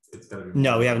 right? It's got to be.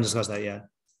 No, we haven't discussed that yet.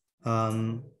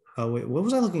 Wait, what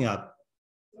was I looking up?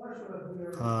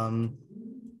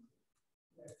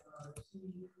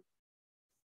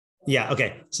 Yeah,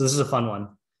 okay. So this is a fun one.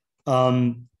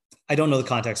 I don't know the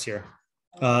context here.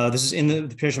 This is in the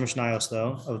Pirush Mishnayos,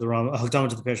 though, of the Rambam, Hakdama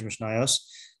to the Pirush Mishnayos.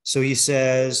 So he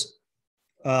says,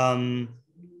 since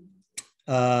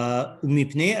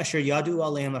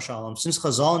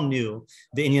Chazal knew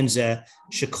the inyan zeh,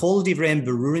 shekol divreim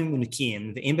berurim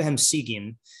unikim, the behem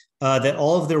sigim, that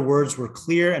all of their words were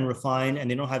clear and refined, and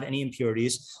they don't have any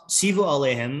impurities. Sivu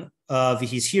alehem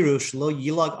v'hizhiru shlo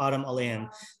yilag adam alehem.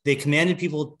 They commanded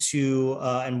people to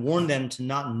and warned them to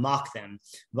not mock them.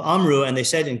 V'amru, and they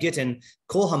said in Gittin,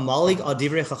 kol hamalig al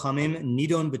divrei chachamim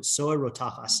nidon b'tzoar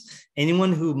rotachas.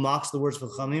 Anyone who mocks the words of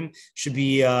chachamim should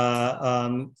be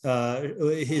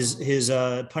his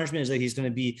punishment is that he's going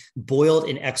to be boiled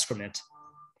in excrement.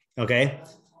 Okay.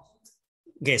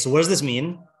 So what does this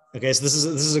mean? Okay, so this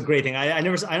is a great thing. I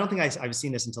don't think I've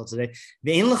seen this until today.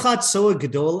 In lecha soa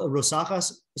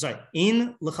rosachas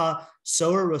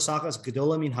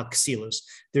gedola min haksilus.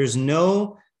 There's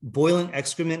no boiling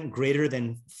excrement greater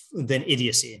than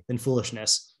idiocy, than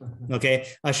foolishness. Okay,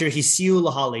 asher hisiu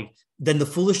lahalig, than the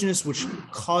foolishness which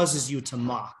causes you to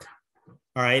mock.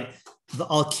 All right.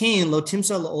 Therefore,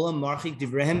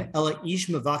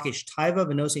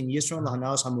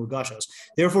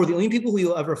 the only people who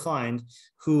you'll ever find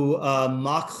who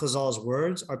mock Chazal's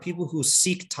words are people who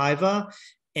seek taiva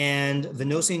and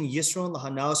v'nosein yisron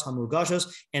lahanaos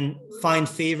hamurgashos and find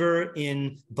favor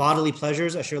in bodily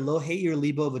pleasures. Asher lo heir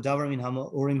libo v'davar min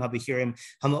ha'orim habichirim,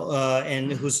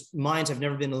 and whose minds have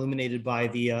never been illuminated by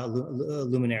the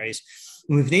luminaries.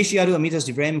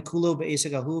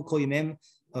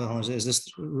 Is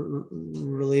this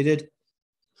related?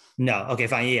 No. Okay,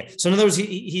 fine. Yeah. So in other words,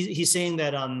 he's saying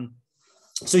that.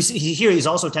 So he's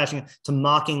also attaching to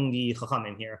mocking the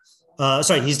Chachamim here.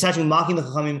 He's attaching mocking the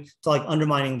Chachamim to like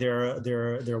undermining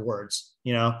their words,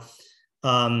 you know.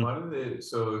 Why do they?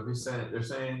 So if they're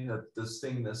saying that this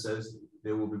thing that says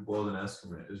they will be boiled in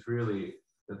excrement is really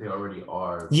that they already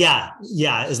are. Yeah,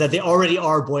 is that they already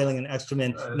are boiling in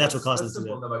excrement, and that's what causes it to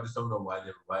do. I just don't know why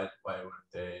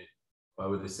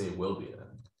would they say will be then?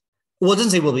 Well, it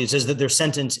doesn't say will be. It says that their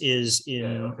sentence is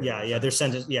in. Their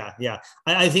sentence.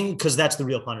 I think because that's the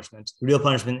real punishment. The real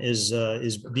punishment is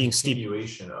being steeped.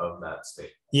 Continuation of that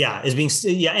state. Yeah, is being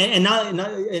and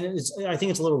it's. I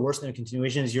think it's a little worse than a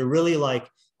continuation. Is you're really like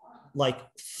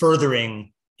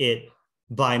furthering it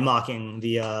by mocking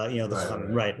the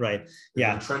right.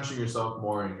 Yeah, entrenching yourself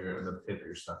more in the pit that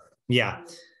you're stuck in. Yeah.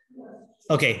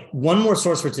 Okay, one more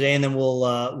source for today, and then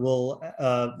we'll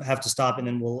have to stop, and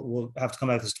then we'll have to come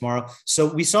back to this tomorrow. So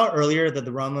we saw earlier that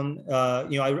the Rambam,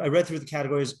 I read through the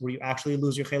categories where you actually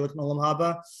lose your chelik in olam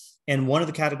haba, and one of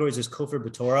the categories is kofar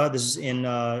b'Torah. This is in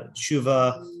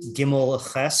Tשובה Gimel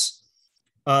Ches.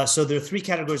 So there are three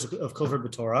categories of kofar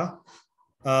b'Torah.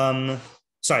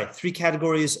 Three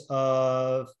categories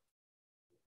of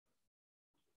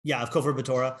kofar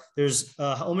b'Torah. There's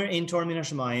Omer ein Torah min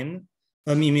hashamayim.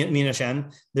 Min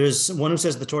Hashem. There's one who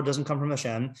says the Torah doesn't come from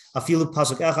Hashem. Afilu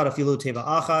pasuk echad, afilu teva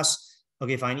achas.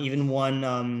 Okay, fine. Even one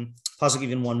pasuk,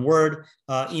 even one word.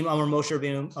 Im amar Moshe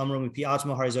Rabbeinu amru mipi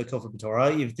atzmo harizah kofar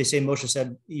b'Torah. If they say Moshe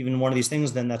said even one of these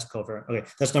things, then that's a kofar. Okay,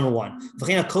 that's number one.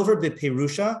 V'chein kofar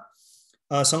b'perusha.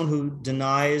 Someone who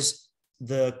denies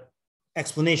the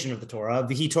explanation of the Torah.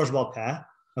 V'hi torsh bal peh.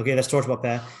 Okay, that's torsh bal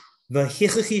peh.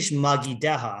 V'hichachish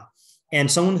magideha. And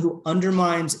someone who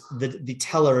undermines the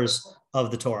tellers of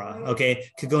the Torah, okay,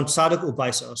 could go in Tzaddik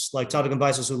Ubaisos, like Tzaddik and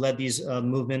Baisos, who led these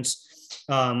movements,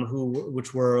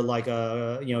 which were like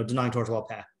denying Torah Sheba'al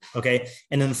Peh, okay.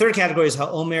 And then the third category is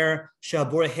Ha'omer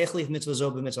She'abore Hechlif Mitzvah Zo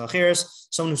B'Mitzvah Acheres,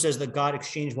 someone who says that God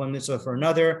exchanged one mitzvah for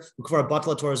another, Ukvar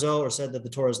Batla Torah Zo, or said that the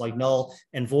Torah is like null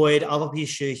and void, Avapi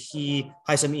Shehi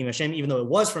Haisam Im Hashem, even though it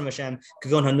was from Hashem, could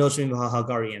go in Hanosrim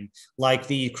Ha'Hagariim, like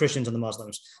the Christians and the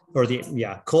Muslims, or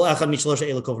Kol Echad Mishlosha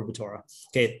Ela Kofar b'Torah.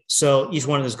 Okay, so each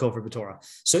one of them is Kofar b'Torah.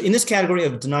 So in this category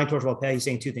of denying Torah Sheba'al Peh, he's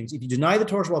saying two things. If you deny the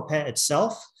Torah Sheba'al Peh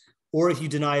itself, or if you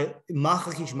deny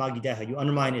machachish magideha, you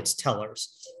undermine its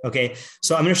tellers. Okay,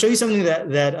 so I'm going to show you something that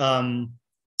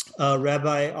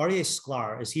Rabbi Aryeh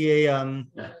Sklar, is he a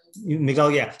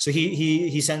Miguel? Yeah. So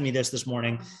he sent me this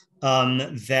morning.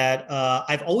 That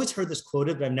I've always heard this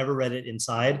quoted, but I've never read it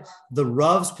inside. The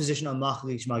Rav's position on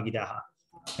machachish magideha.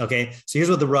 Okay, so here's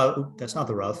what the Rav. That's not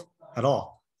the Rav at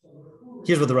all.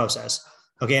 Here's what the Rav says.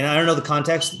 Okay, and I don't know the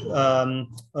context.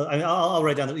 I'll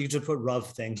write down. You just put Rav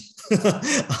thing.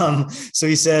 So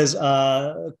he says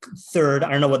third.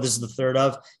 I don't know what this is the third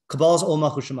of. Kabbalah's Ol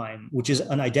Malchus Shamayim, which is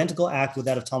an identical act with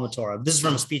that of Talmud Torah. This is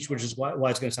from a speech, which is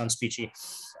why it's going to sound speechy.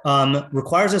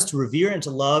 Requires us to revere and to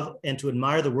love and to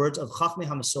admire the words of Chachmei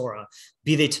HaMasorah,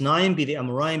 be they Tanaim, be they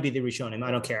Amoraim, be they Rishonim.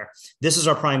 I don't care. This is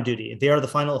our prime duty. They are the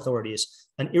final authorities.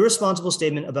 An irresponsible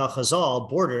statement about Chazal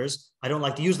borders, I don't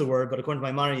like to use the word, but according to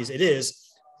Maimonides, it is,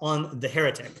 on the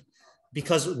heretic.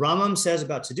 Because Rambam says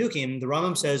about Tzedukim, the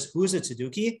Rambam says, who is a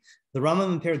Tzeduki? The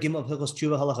Rambam in Gimel of Hilchos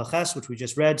Tשובה halacha ches, which we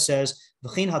just read, says,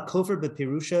 V'chein ha'kofar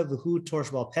b'perusha v'hu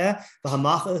torsh b'al peh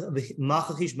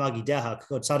v'hamachachish magideha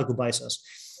k'od tzaddik ubaisos.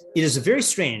 It is very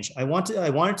strange. I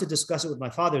wanted to discuss it with my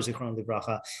father, Zichron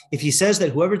Livracha. If he says that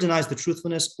whoever denies the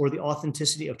truthfulness or the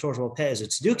authenticity of Torah Sheba'al Peh is a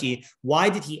Tzeduki, why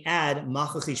did he add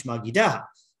machachish magideha?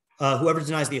 Whoever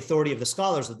denies the authority of the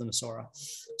scholars of the Masorah.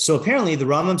 So apparently the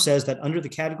Rambam says that under the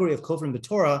category of Kofar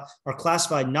b'Torah are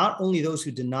classified not only those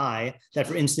who deny that,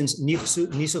 for instance,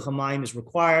 Nisuch HaMayim is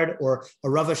required, or a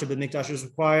Rava Shebet is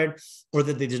required, or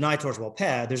that they deny Torah Sheba'al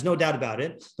Peh. There's no doubt about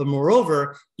it. But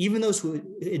moreover, even those who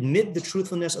admit the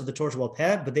truthfulness of the Torah Sheba'al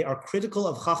Peh, but they are critical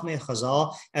of Chachmei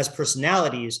Chazal as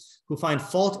personalities who find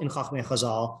fault in Chachmei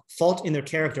Chazal, fault in their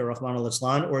character, Rahman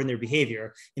al-Islan, or in their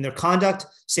behavior, in their conduct,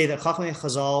 say that Chachmei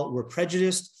Chazal were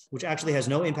prejudiced, which actually has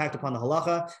no impact upon the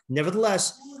halacha.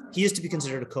 Nevertheless, he is to be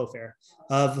considered a kofar.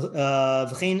 What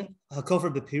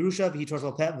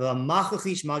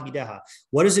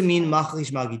does it mean,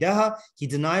 machachish magideha? He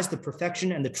denies the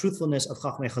perfection and the truthfulness of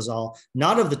Chachmei Chazal,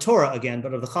 not of the Torah again,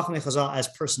 but of the Chachmei Chazal as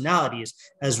personalities,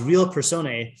 as real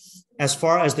personae, as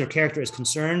far as their character is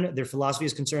concerned, their philosophy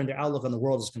is concerned, their outlook on the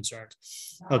world is concerned.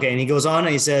 Okay, and he goes on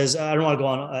and he says, I don't want to go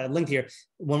on, linked here,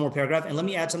 one more paragraph, and let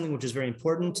me add something which is very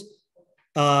important.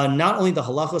 Not only the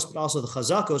halachos, but also the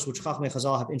chazakos, which Chachmei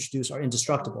Chazal have introduced, are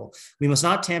indestructible. We must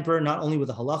not tamper not only with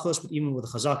the halachos, but even with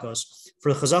the chazakos.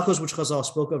 For the chazakos, which Chazal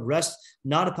spoke of, rest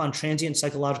not upon transient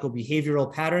psychological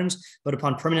behavioral patterns, but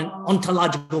upon permanent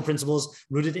ontological principles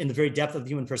rooted in the very depth of the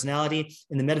human personality,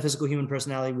 in the metaphysical human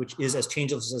personality, which is as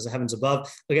changeless as the heavens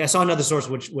above. Okay, I saw another source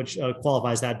which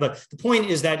qualifies that, but the point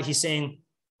is that he's saying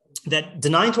that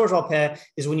denying Torah Sheba'al Peh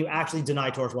is when you actually deny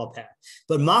Torah Sheba'al Peh.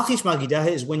 But Machish Magideha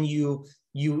is when you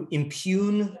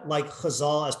impugn like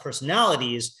Chazal as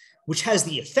personalities, which has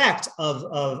the effect of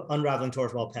unraveling Torah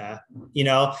Sheba'al Peh,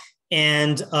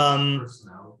 and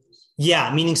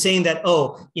meaning saying that,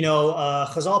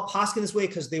 Chazal paskin this way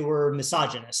because they were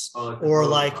misogynists, or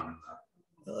like, right.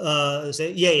 Or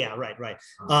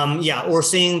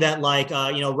saying that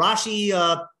Rashi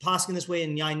paskin this way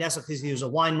in Yain Nesach because he was a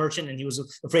wine merchant and he was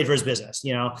afraid for his business,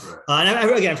 and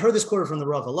I've heard this quoted from the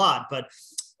Rav a lot, but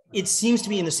it seems to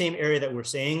be in the same area that we're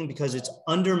saying, because it's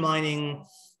undermining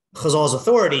Chazal's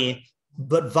authority,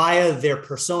 but via their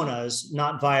personas,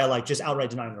 not via like just outright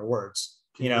denying their words.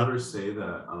 Can you ever say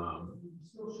that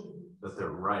that they're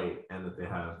right, and that they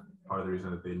have part of the reason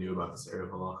that they knew about this area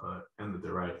of halacha and that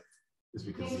they're right is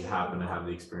because he happened to have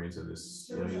the experience of this,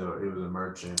 he was a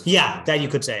merchant. Yeah, that you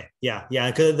could say. Yeah,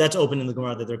 because that's open in the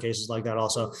Gemara that there are cases like that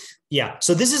also. Yeah,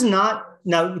 so this is not,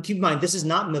 now keep in mind, this is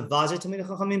not mevazeh Talmidei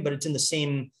Chachamim, but it's in the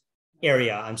same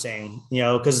area, I'm saying,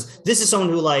 because this is someone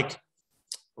who like.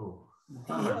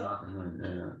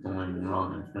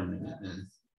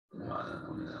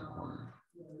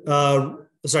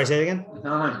 Sorry, say it again.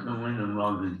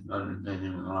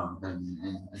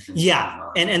 Yeah,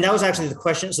 and that was actually the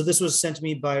question. So this was sent to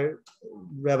me by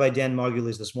Rabbi Dan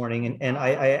Margulies this morning, and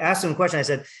I asked him a question.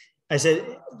 I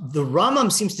said the Rambam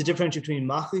seems to differentiate between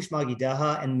machlish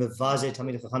magideha and mevazeh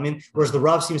Talmidei Chachamim, whereas the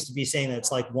Rav seems to be saying that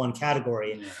it's like one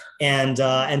category, and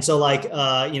so like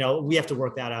we have to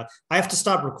work that out. I have to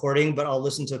stop recording, but I'll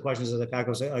listen to the questions as I pack.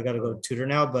 I got to go tutor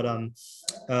now, but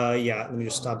let me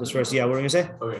just stop this first. Yeah, what were we gonna say? Okay.